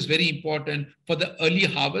closer is very important for the early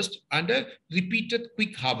harvest and a repeated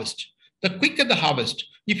quick harvest. The quicker the harvest,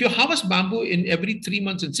 if you harvest bamboo in every 3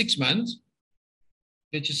 months and 6 months,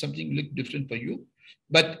 which is something look different for you,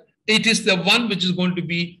 but it is the one which is going to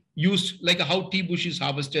be used like how tea bush is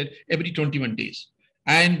harvested every 21 days.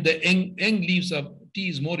 And the young leaves of tea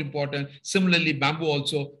is more important. Similarly, bamboo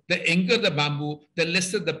also, the younger the bamboo, the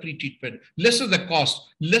lesser the pre-treatment, lesser the cost,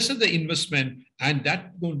 lesser the investment, and that's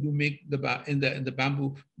going to make the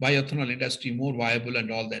bamboo bioethanol industry more viable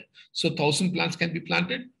and all that. So 1,000 plants can be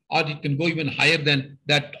planted, or it can go even higher than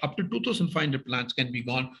that. Up to 2,500 plants can be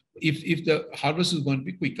gone if the harvest is going to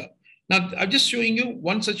be quicker. Now, I'm just showing you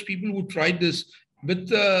one such people who tried this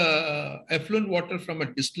with effluent water from a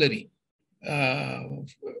distillery.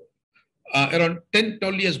 Around 10,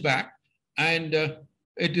 12 years back, and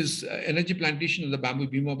it is energy plantation of the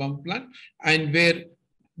Growmore bamboo plant, and where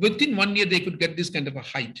within 1 year they could get this kind of a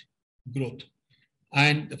height growth.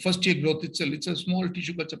 And the first year growth itself, it's a small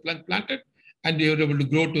tissue culture plant planted, and they were able to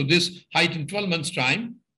grow to this height in 12 months'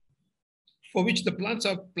 time, for which the plants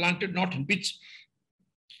are planted not in pits.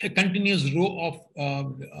 A continuous row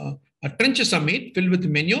of trenches are made filled with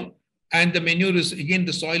manure. And the manure is, again,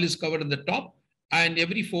 the soil is covered on the top, and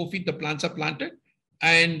every 4 feet the plants are planted,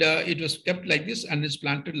 and it was kept like this, and it's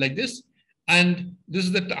planted like this. And this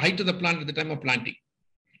is the height of the plant at the time of planting.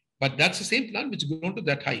 But that's the same plant which is grown to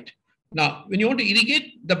that height. Now, when you want to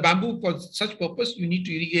irrigate the bamboo for such purpose, you need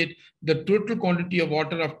to irrigate the total quantity of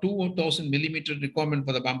water of 2,000 millimeter requirement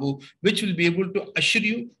for the bamboo, which will be able to assure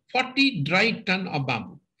you 40 dry ton of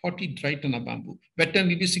bamboo, 40 dry ton of bamboo. Wet ton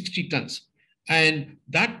will be 60 tons. And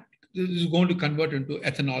that is going to convert into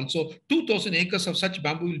ethanol. So 2,000 acres of such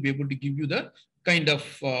bamboo will be able to give you the kind of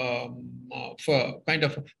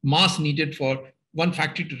mass needed for one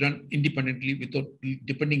factory to run independently without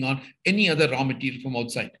depending on any other raw material from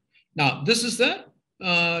outside. Now, this is the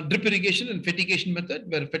drip irrigation and fertigation method,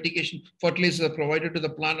 where fertigation fertilizers are provided to the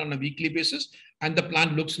plant on a weekly basis, and the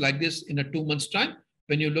plant looks like this in a 2 months' time.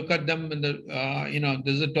 When you look at them, in the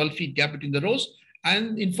there's a 12 feet gap between the rows,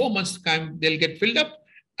 and in 4 months' time they'll get filled up.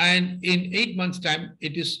 and in 8 months' time,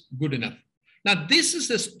 it is good enough. Now, this is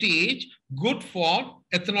a stage good for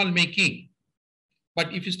ethanol making.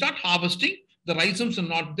 But if you start harvesting, the rhizomes are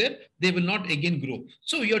not there, they will not again grow.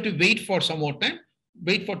 So you have to wait for some more time,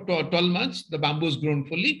 wait for 12 months, the bamboo is grown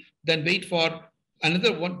fully, then wait for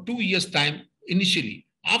another 2 years time initially.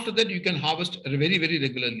 After that, you can harvest very, very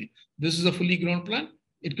regularly. This is a fully grown plant.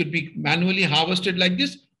 It could be manually harvested like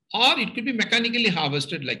this, or it could be mechanically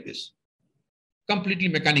harvested like this, completely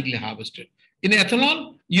mechanically harvested. In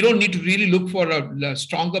ethanol, you don't need to really look for a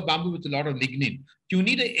stronger bamboo with a lot of lignin. You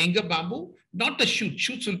need a younger bamboo, not the shoot.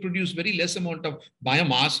 Shoots will produce very less amount of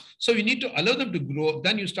biomass. So you need to allow them to grow.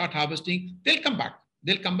 Then you start harvesting. They'll come back.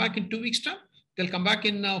 They'll come back in 2 weeks' time. They'll come back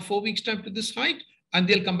in 4 weeks' time to this height. And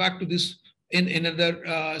they'll come back to this in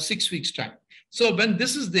another 6 weeks' time. So when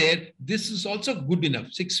this is there, this is also good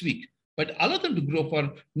enough, 6 weeks. But allow them to grow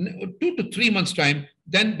for 2 to 3 months' time.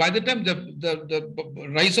 Then by the time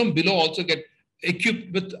the rhizome below also get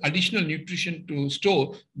equipped with additional nutrition to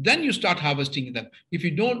store, then you start harvesting them. If you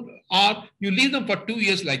don't, or you leave them for 2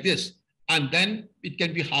 years like this, and then it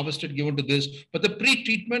can be harvested, given to this. But the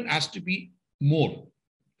pre-treatment has to be more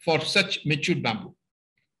for such matured bamboo.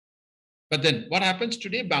 But then what happens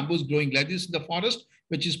today? Bamboo is growing like this in the forest,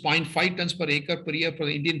 which is 0.5 tons per acre per year. For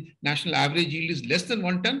the Indian national average yield is less than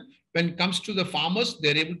 1 ton. When it comes to the farmers,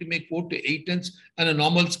 they're able to make 4 to 8 tons on a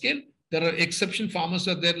normal scale. There are exception farmers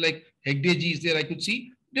are there, like Hegdeji is there, I could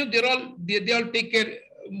see. They all take care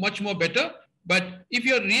much more better. But if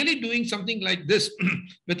you're really doing something like this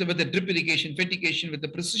with the drip irrigation, fertigation, with the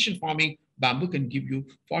precision farming, bamboo can give you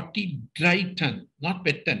 40 dry ton, not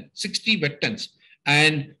wet ton, 60 wet tons.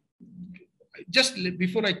 And just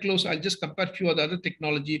before I close, I'll just compare a few other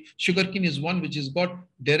technology. Sugarcane is one which has got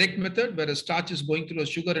direct method, where a starch is going through a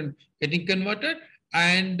sugar and getting converted,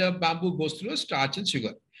 and bamboo goes through a starch and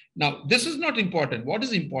sugar. Now, this is not important. What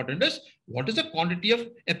is important is, what is the quantity of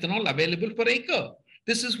ethanol available per acre?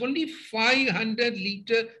 This is only 500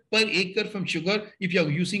 liters per acre from sugar if you're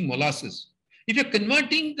using molasses. If you're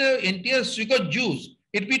converting the entire sugar juice,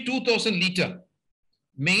 it'll be 2,000 liters.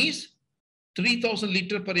 Maize, 3,000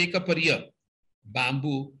 liters per acre per year.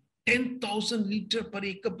 Bamboo, 10,000 liters per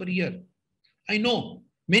acre per year. I know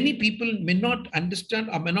many people may not understand,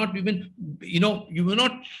 or may not even, you will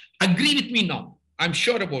not agree with me now. I'm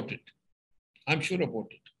sure about it. I'm sure about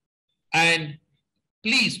it. And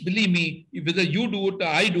please believe me, whether you do it or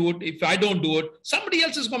I do it, if I don't do it, somebody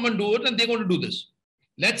else is going to do it, and they're going to do this.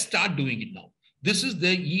 Let's start doing it now. This is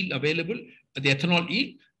the yield available, the ethanol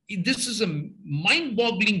yield. This is a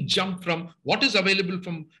mind-boggling jump from what is available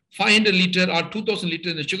from 500 liters or 2,000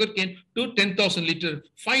 liters in the sugarcane to 10,000 liters,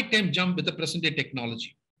 5-time jump with the present-day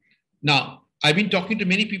technology. Now, I've been talking to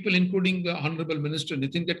many people, including the Honorable Minister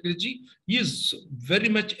Nitin Gadkariji. He is very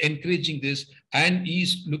much encouraging this, and he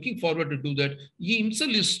is looking forward to do that. He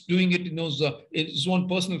himself is doing it in his own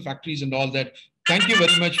personal factories and all that. Thank you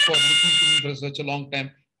very much for listening to me for such a long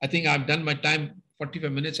time. I think I've done my time,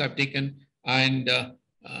 45 minutes I've taken, and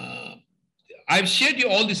I've shared you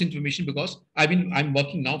all this information because I'm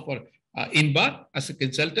working now for INBAR as a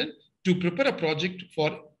consultant to prepare a project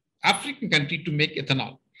for African country to make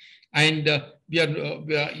ethanol. And we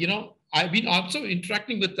are, I've been also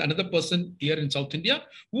interacting with another person here in South India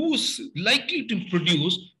who's likely to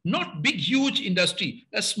produce not big, huge industry,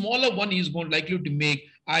 a smaller one is going likely to make.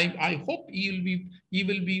 I hope he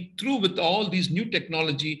will be through with all these new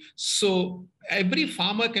technology. So every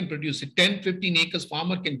farmer can produce it. 10, 15 acres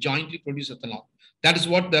farmer can jointly produce ethanol. That is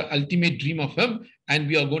what the ultimate dream of him. And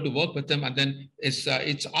we are going to work with them. And then it's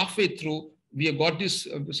halfway through. We have got this,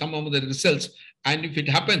 some of the results. And if it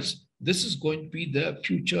happens, this is going to be the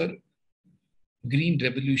future green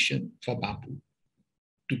revolution for bamboo,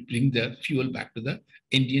 to bring the fuel back to the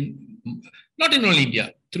Indian, not in only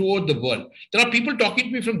India, throughout the world. There are people talking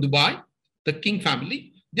to me from Dubai, the King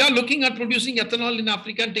family. They are looking at producing ethanol in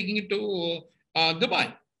Africa and taking it to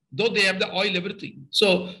Dubai, though they have the oil, everything.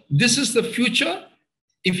 So this is the future.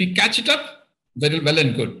 If you catch it up, very well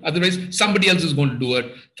and good. Otherwise, somebody else is going to do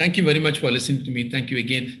it. Thank you very much for listening to me. Thank you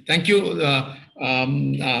again. Thank you,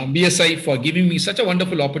 BSI, for giving me such a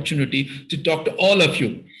wonderful opportunity to talk to all of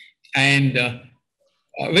you. And a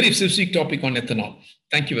very specific topic on ethanol.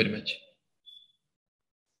 Thank you very much.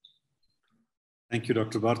 Thank you,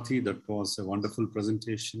 Dr. Barathi. That was a wonderful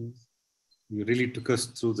presentation. You really took us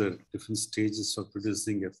through the different stages of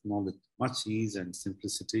producing ethanol with much ease and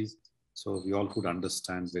simplicity, so we all could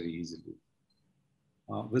understand very easily.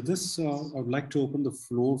 With this, I would like to open the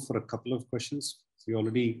floor for a couple of questions. We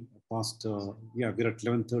already passed, we're at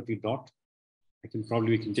 11:30 dot. We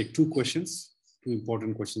can take 2 questions, 2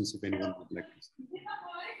 important questions if anyone would like to.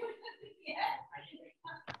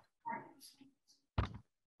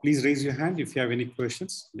 Please raise your hand if you have any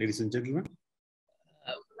questions, ladies and gentlemen.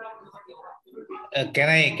 Can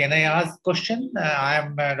I ask question? I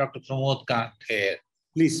am Dr. Pramod Kant here.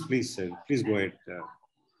 Please go ahead.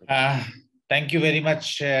 Thank you very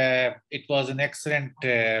much. It was an excellent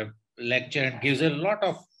lecture and gives a lot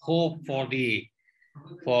of hope for the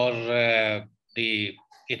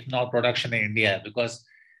ethanol production in India, because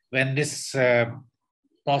when this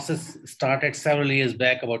process started several years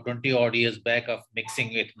back, about 20 odd years back, of mixing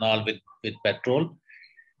ethanol with petrol,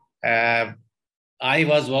 I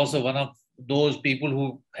was also one of those people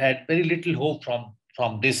who had very little hope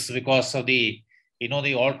from this, because of the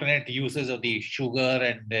alternate uses of the sugar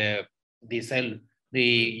and the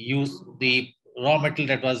raw material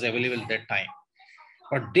that was available at that time.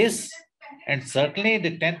 But this, and certainly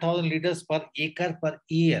the 10,000 liters per acre per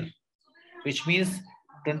year, which means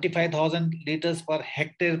 25,000 liters per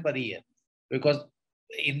hectare per year, because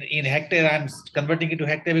in hectare, I'm converting it to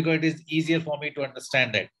hectare because it is easier for me to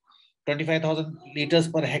understand that. 25,000 liters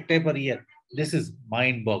per hectare per year. This is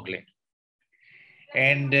mind-boggling.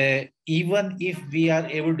 And even if we are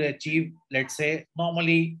able to achieve, let's say,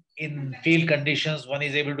 normally in field conditions, one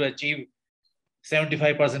is able to achieve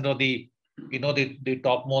 75% of the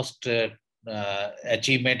topmost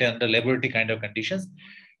achievement under laboratory kind of conditions.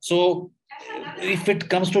 So if it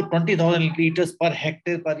comes to 20,000 liters per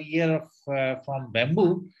hectare per year from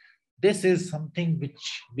bamboo, this is something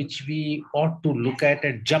which we ought to look at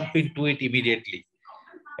and jump into it immediately.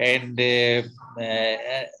 And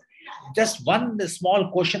just one small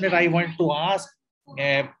question that I want to ask,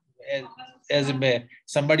 as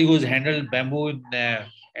somebody who's handled bamboo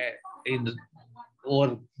in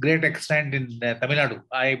over great extent in Tamil Nadu.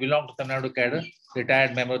 I belong to Tamil Nadu cadre,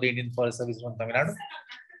 retired member of the Indian Forest Service from Tamil Nadu.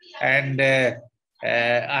 And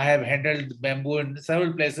I have handled bamboo in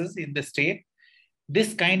several places in the state.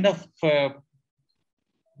 This kind of,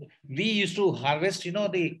 we used to harvest,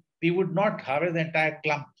 we would not harvest the entire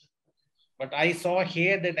clump. But I saw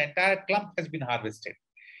here that the entire clump has been harvested,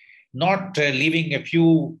 not leaving a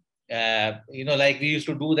few, like we used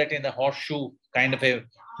to do that in the horseshoe kind of a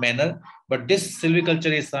manner. But this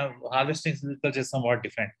silviculture is, harvesting silviculture is somewhat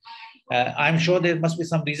different. I'm sure there must be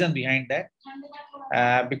some reason behind that,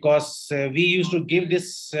 because we used to give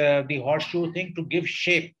this, the horseshoe thing, to give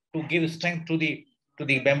shape, to give strength to the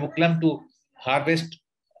bamboo clump to harvest,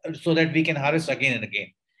 so that we can harvest again and again.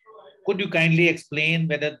 Could you kindly explain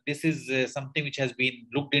whether this is something which has been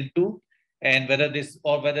looked into, and whether this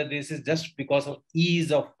is just because of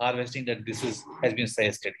ease of harvesting that this has been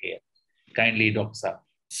suggested here? Kindly, Dr. Saab.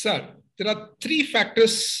 Sir, there are three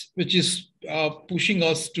factors which is pushing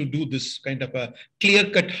us to do this kind of a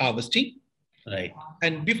clear-cut harvesting. Right.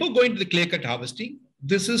 And before going to the clear-cut harvesting,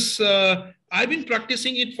 this is, I've been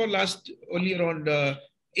practicing it for only around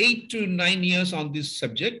 8 to 9 years on this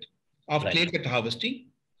subject of clear-cut harvesting.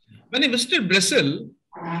 When I visited Brazil,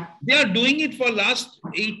 they are doing it for last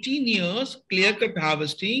 18 years, clear-cut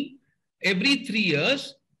harvesting every 3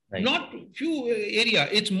 years. Right. Not few area,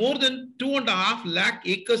 it's more than 2.5 lakh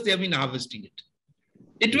acres they have been harvesting it.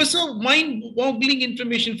 It was a mind-boggling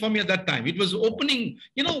information for me at that time. It was opening,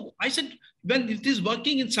 I said, when it is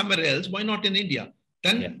working in somewhere else, why not in India?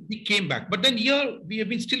 Then we came back. But then here we have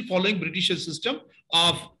been still following British system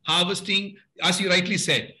of harvesting, as you rightly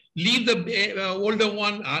said. Leave the older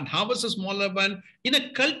one and harvest a smaller one. In a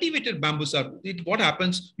cultivated bamboo, sir, what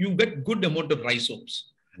happens? You get good amount of rhizomes.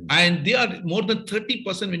 And they are more than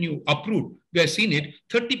 30% when you uproot. We have seen it,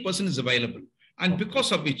 30% is available. And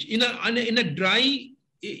because of which, in a dry,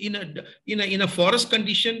 in a forest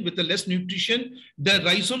condition with a less nutrition, the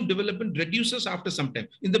rhizome development reduces after some time.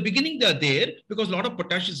 In the beginning, they are there because a lot of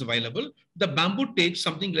potash is available. The bamboo takes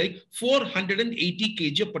something like 480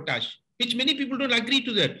 kg of potash, which many people don't agree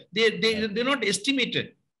to that. They're not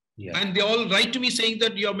estimated. Yeah. And they all write to me saying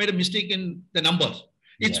that you have made a mistake in the numbers.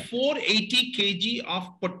 It's 480 kg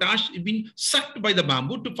of potash being sucked by the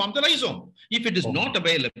bamboo to form the rhizome. If it is not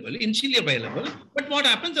available, initially available, but what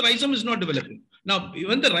happens, the rhizome is not developing. Now,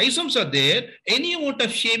 when the rhizomes are there, any amount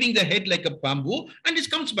of shaving the head like a bamboo, and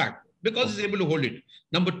it comes back because it's able to hold it.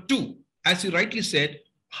 Number two, as you rightly said,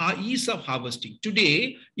 ease of harvesting.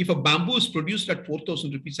 Today, if a bamboo is produced at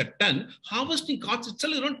 4,000 rupees a ton, harvesting costs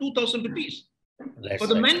itself around 2,000 rupees for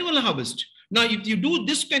the manual harvest. Now, if you do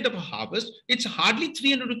this kind of a harvest, it's hardly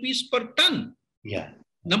 300 rupees per ton. Yeah.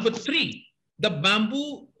 Number three, the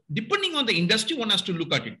bamboo, depending on the industry, one has to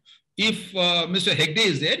look at it. If Mr. Hegde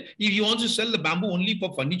is there, if he wants to sell the bamboo only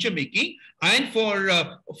for furniture making and for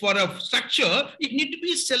a structure, it need to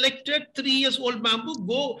be selected 3 years old bamboo,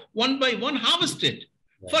 go one by one, harvest it.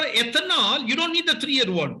 For ethanol, you don't need the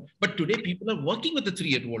 3-year-old. But today, people are working with the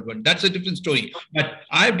 3-year-old one. That's a different story. But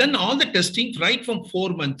I've done all the testing right from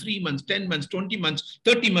 4 months, 3 months, 10 months, 20 months,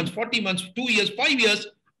 30 months, 40 months, 2 years, 5 years.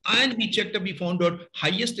 And we checked up, we found out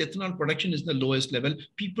highest ethanol production is the lowest level.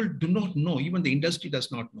 People do not know. Even the industry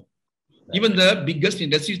does not know. Right. Even the biggest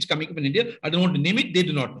industry is coming up in India, I don't want to name it, they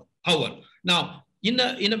do not know. However, now,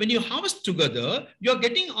 when you harvest together, you're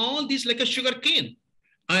getting all these like a sugar cane.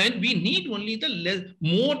 And we need only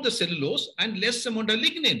more the cellulose and less amount of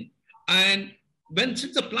lignin. And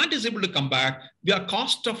since the plant is able to come back, the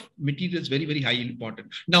cost of material is very, very highly important.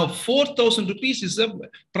 Now, 4,000 rupees is the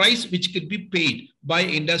price which could be paid by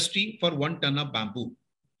industry for 1 ton of bamboo.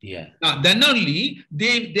 Yeah. Now, then only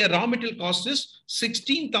their raw material cost is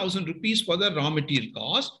 16,000 rupees for the raw material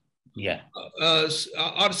cost. Yeah.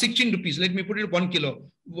 Or 16 rupees. Let me put it 1 kilo.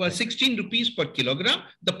 16 rupees per kilogram.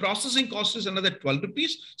 The processing cost is another 12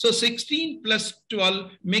 rupees. So 16 plus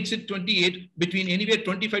 12 makes it 28. Between anywhere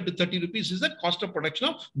 25 to 30 rupees is the cost of production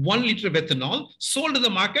of 1 liter of ethanol. Sold in the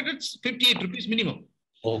market, it's 58 rupees minimum.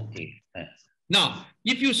 Okay. Now,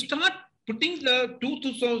 if you start putting the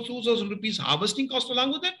 2,000 rupees harvesting cost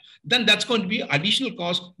along with it, then that's going to be additional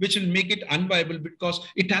cost, which will make it unviable because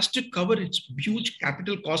it has to cover its huge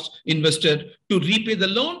capital cost invested to repay the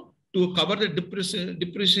loan, to cover the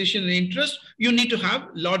depreciation and interest. You need to have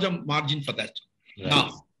larger margin for that. Right.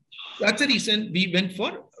 Now, that's the reason we went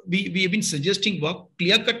for, we have been suggesting work,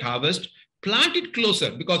 clear-cut harvest, plant it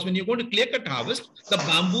closer, because when you're going to clear-cut harvest, the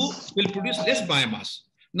bamboo will produce less biomass.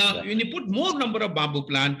 Now, when you put more number of bamboo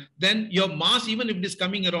plant, then your mass, even if it is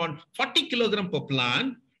coming around 40 kilogram per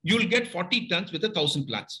plant, you will get 40 tons with 1,000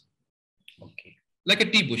 plants. Okay. Like a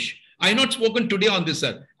tea bush. I have not spoken today on this,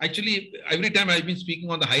 sir. Actually, every time I've been speaking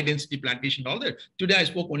on the high density plantation, all that. Today I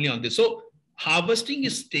spoke only on this. So harvesting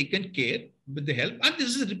is taken care with the help. And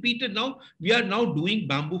this is repeated now. We are now doing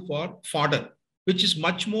bamboo for fodder, which is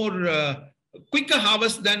much more quicker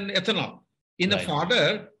harvest than ethanol. In a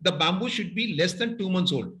fodder, the bamboo should be less than 2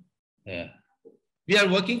 months old. Yeah. We are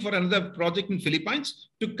working for another project in Philippines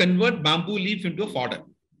to convert bamboo leaf into a fodder.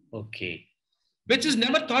 Okay. Which is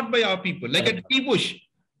never thought by our people. Like a tea bush.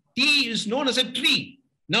 Tea is known as a tree.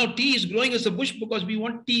 Now tea is growing as a bush because we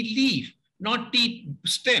want tea leaf, not tea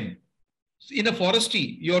stem. In a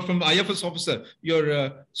forestry, you're from IFS officer.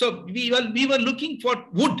 So we were looking for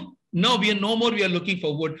wood. Now we are no more. We are looking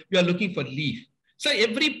for wood. We are looking for leaf. So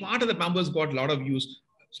every part of the bamboo has got a lot of use.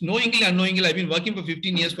 Knowingly, unknowingly, I've been working for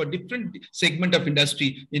 15 years for different segment of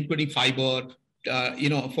industry, including fiber,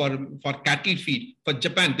 for cattle feed. For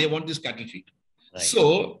Japan, they want this cattle feed. Right.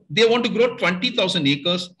 So they want to grow 20,000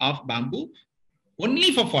 acres of bamboo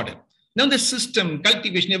only for fodder. Now the system,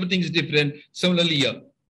 cultivation, everything is different. Similarly here.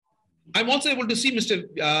 I'm also able to see Mr.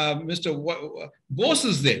 Bose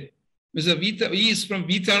is there. Mr. Vita, he is from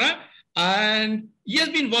Vitara, and he has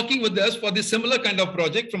been working with us for this similar kind of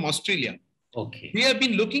project from Australia. Okay. We have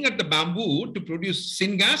been looking at the bamboo to produce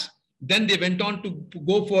syngas. Then they went on to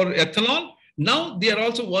go for ethanol. Now they are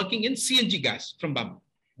also working in CNG gas from bamboo.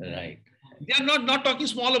 Right. They are not talking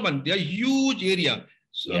smaller one. They are huge area.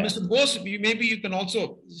 So Mr. Bose, maybe you can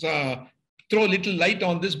also throw a little light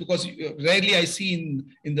on this, because rarely I see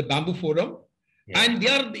in the bamboo forum. Yeah. And they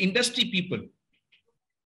are the industry people.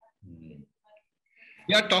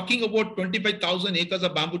 They are talking about 25,000 acres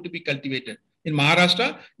of bamboo to be cultivated. In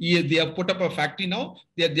Maharashtra, they have put up a factory now.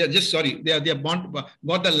 They have got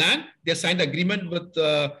the land. They signed agreement with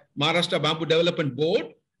Maharashtra Bamboo Development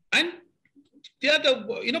Board, and they are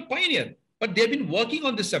the pioneer. But they have been working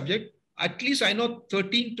on this subject. At least I know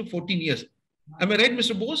 13 to 14 years. Am I right,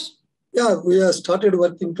 Mr. Bose? Yeah, we have started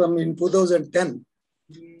working from in 2010.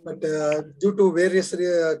 But due to various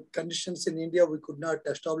conditions in India, we could not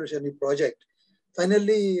establish any project.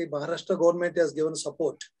 Finally, Maharashtra government has given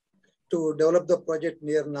support to develop the project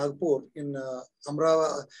near Nagpur in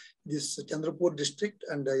this Chandrapur district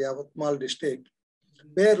and Yavatmal district,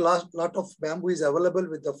 where lot of bamboo is available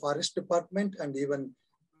with the forest department, and even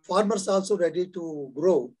farmers also ready to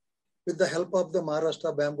grow with the help of the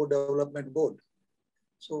Maharashtra Bamboo Development Board.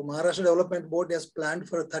 So Maharashtra Development Board has planned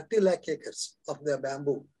for 30 lakh acres of the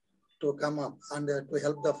bamboo to come up and to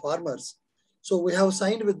help the farmers. So we have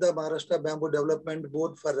signed with the Maharashtra Bamboo Development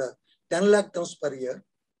Board for 10 lakh tons per year,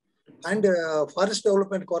 and Forest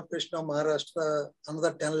Development Corporation of Maharashtra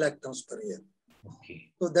another 10 lakh tons per year.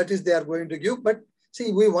 Okay. So that is they are going to give. But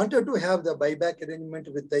see, we wanted to have the buyback arrangement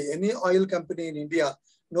with any oil company in India.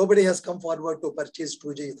 Nobody has come forward to purchase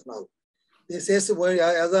 2G ethanol. They say, as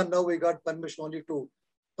of now, we got permission only to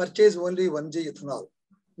purchase only 1G ethanol,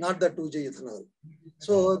 not the 2G ethanol.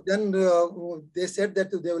 So then they said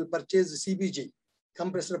that they will purchase CBG,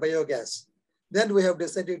 compressed biogas. Then we have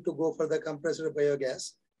decided to go for the compressed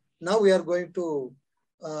biogas. Now we are going to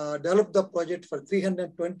develop the project for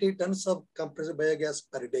 320 tons of compressed biogas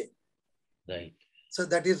per day. Right. So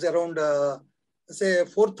that is around, say,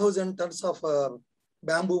 4,000 tons of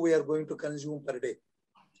bamboo we are going to consume per day,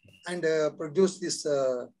 and produce this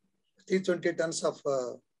 320 tons of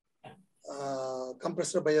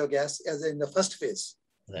compressed biogas as in the first phase.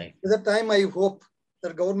 Right. At the time, I hope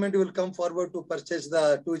the government will come forward to purchase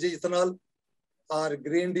the 2G ethanol or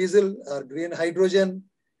green diesel or green hydrogen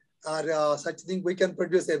or such thing. We can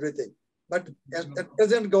produce everything. But at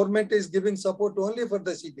present, government is giving support only for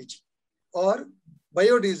the CBG or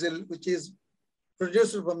biodiesel, which is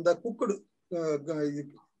produced from the cooked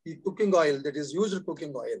cooking oil, that is used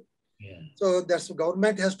cooking oil. Yeah. So that's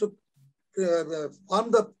government has to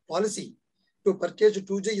form the policy to purchase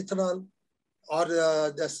 2G ethanol or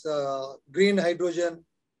this green hydrogen,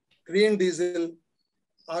 green diesel,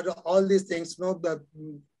 or all these things. No,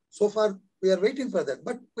 so far we are waiting for that,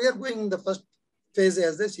 but we are going in the first phase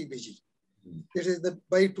as the CBG. It is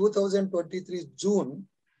by 2023 June,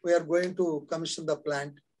 we are going to commission the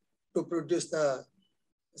plant to produce the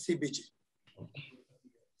CBG.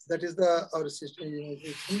 That is our system.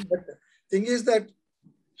 But the thing is that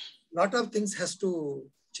a lot of things has to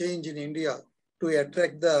change in India to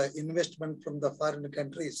attract the investment from the foreign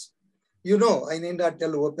countries. You know, I need not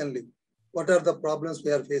tell openly what are the problems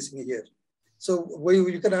we are facing here. So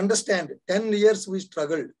you can understand, 10 years we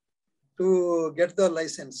struggled to get the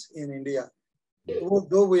license in India.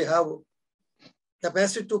 Though we have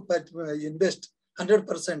capacity to invest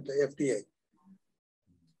 100% FDI.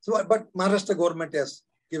 So, but Maharashtra government has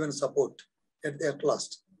given support at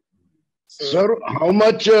last. So, sir, how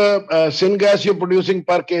much syngas you're producing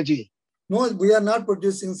per kg? No, we are not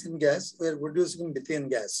producing syngas. We are producing methane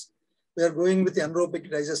gas. We are going with the anaerobic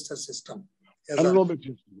digester system. Anaerobic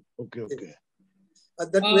system. Okay, okay.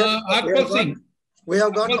 We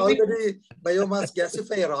have got already biomass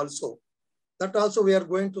gasifier also. That also we are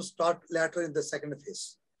going to start later in the second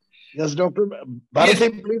phase. Yes, Dr.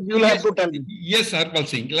 Barathi, please, you'll have to tell me. Yes, Harpal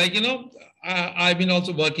Singh. Like, you know, I've been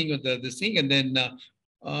also working with this thing, and then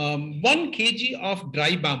 1 kg of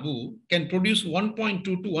dry bamboo can produce 1.2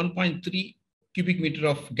 to 1.3 cubic meter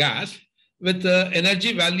of gas with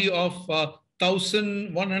energy value of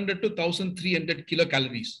 1,100 to 1,300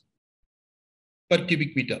 kilocalories per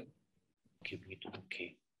cubic meter.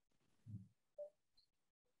 Okay.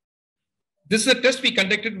 This is a test we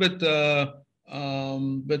conducted with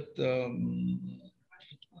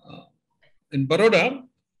in Baroda.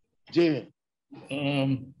 Jay.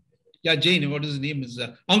 Jane, what is his name? Is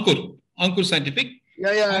Ankur Scientific.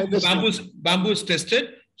 Yeah. Bamboo is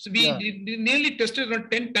tested. So we nearly tested around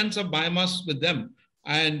 10 tons of biomass with them,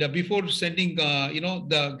 and before sending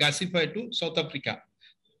the gasifier to South Africa.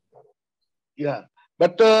 Yeah,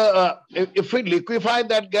 but if we liquefy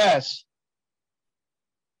that gas,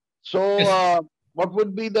 so yes. What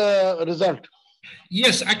would be the result?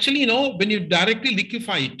 Yes, actually, when you directly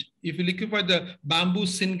liquefy it, if you liquefy the bamboo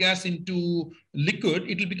syngas into liquid,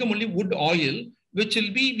 it will become only wood oil, which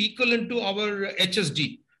will be equivalent to our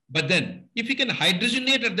HSD. But then, if you can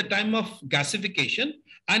hydrogenate at the time of gasification,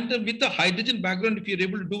 and with the hydrogen background, if you're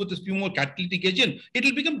able to do with a few more catalytic agent, it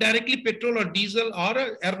will become directly petrol or diesel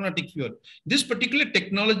or aeronautic fuel. This particular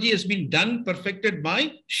technology has been done, perfected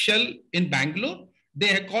by Shell in Bangalore. They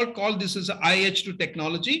have called this as IH2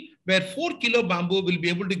 technology, where 4 kilo bamboo will be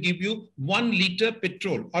able to give you 1 liter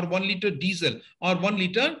petrol or 1 liter diesel or 1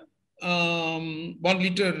 liter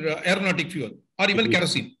aeronautic fuel or even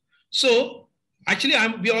kerosene. So actually,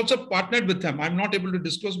 we also partnered with them. I'm not able to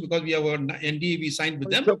disclose because we have an NDA we signed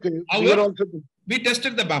with them. Okay. However, we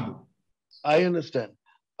tested the bamboo. I understand.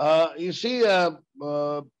 You see,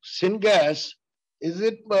 syngas, is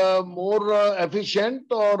it more efficient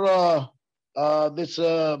or this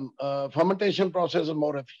fermentation process is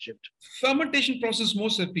more efficient? Fermentation process is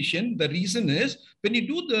most efficient. The reason is when you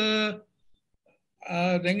do the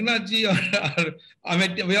Rangnathji,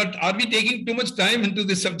 are we taking too much time into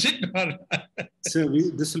this subject? Sir,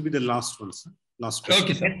 this will be the last one, sir. Last question.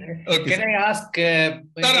 Okay, sir. Okay, Can I ask? Let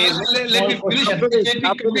me finish. Let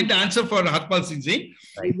me complete the answer for Harpal Singh.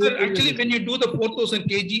 Right. Actually, when you do the 4,000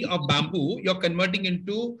 kg of bamboo, you're converting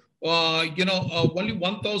into only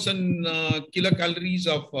 1,000 kilocalories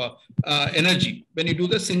of energy when you do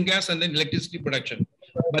the syngas and then electricity production.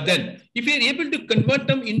 But then, if you're able to convert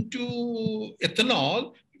them into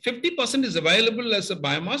ethanol, 50% is available as a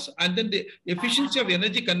biomass, and then the efficiency of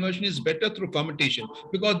energy conversion is better through fermentation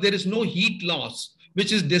because there is no heat loss,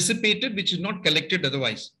 which is dissipated, which is not collected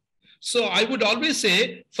otherwise. So I would always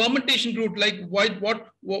say fermentation route, like what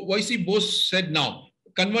YC Bose said now.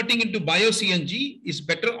 converting into bio-CNG is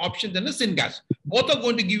better option than a syngas. Both are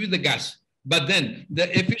going to give you the gas, but then the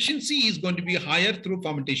efficiency is going to be higher through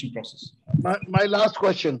fermentation process. My last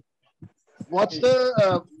question. What's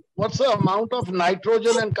the amount of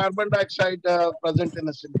nitrogen and carbon dioxide present in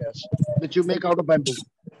a syngas, which you make out of bamboo?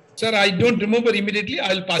 Sir, I don't remember immediately.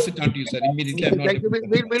 I'll pass it on to you, sir. Immediately. Okay, thank you.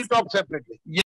 We'll talk separately.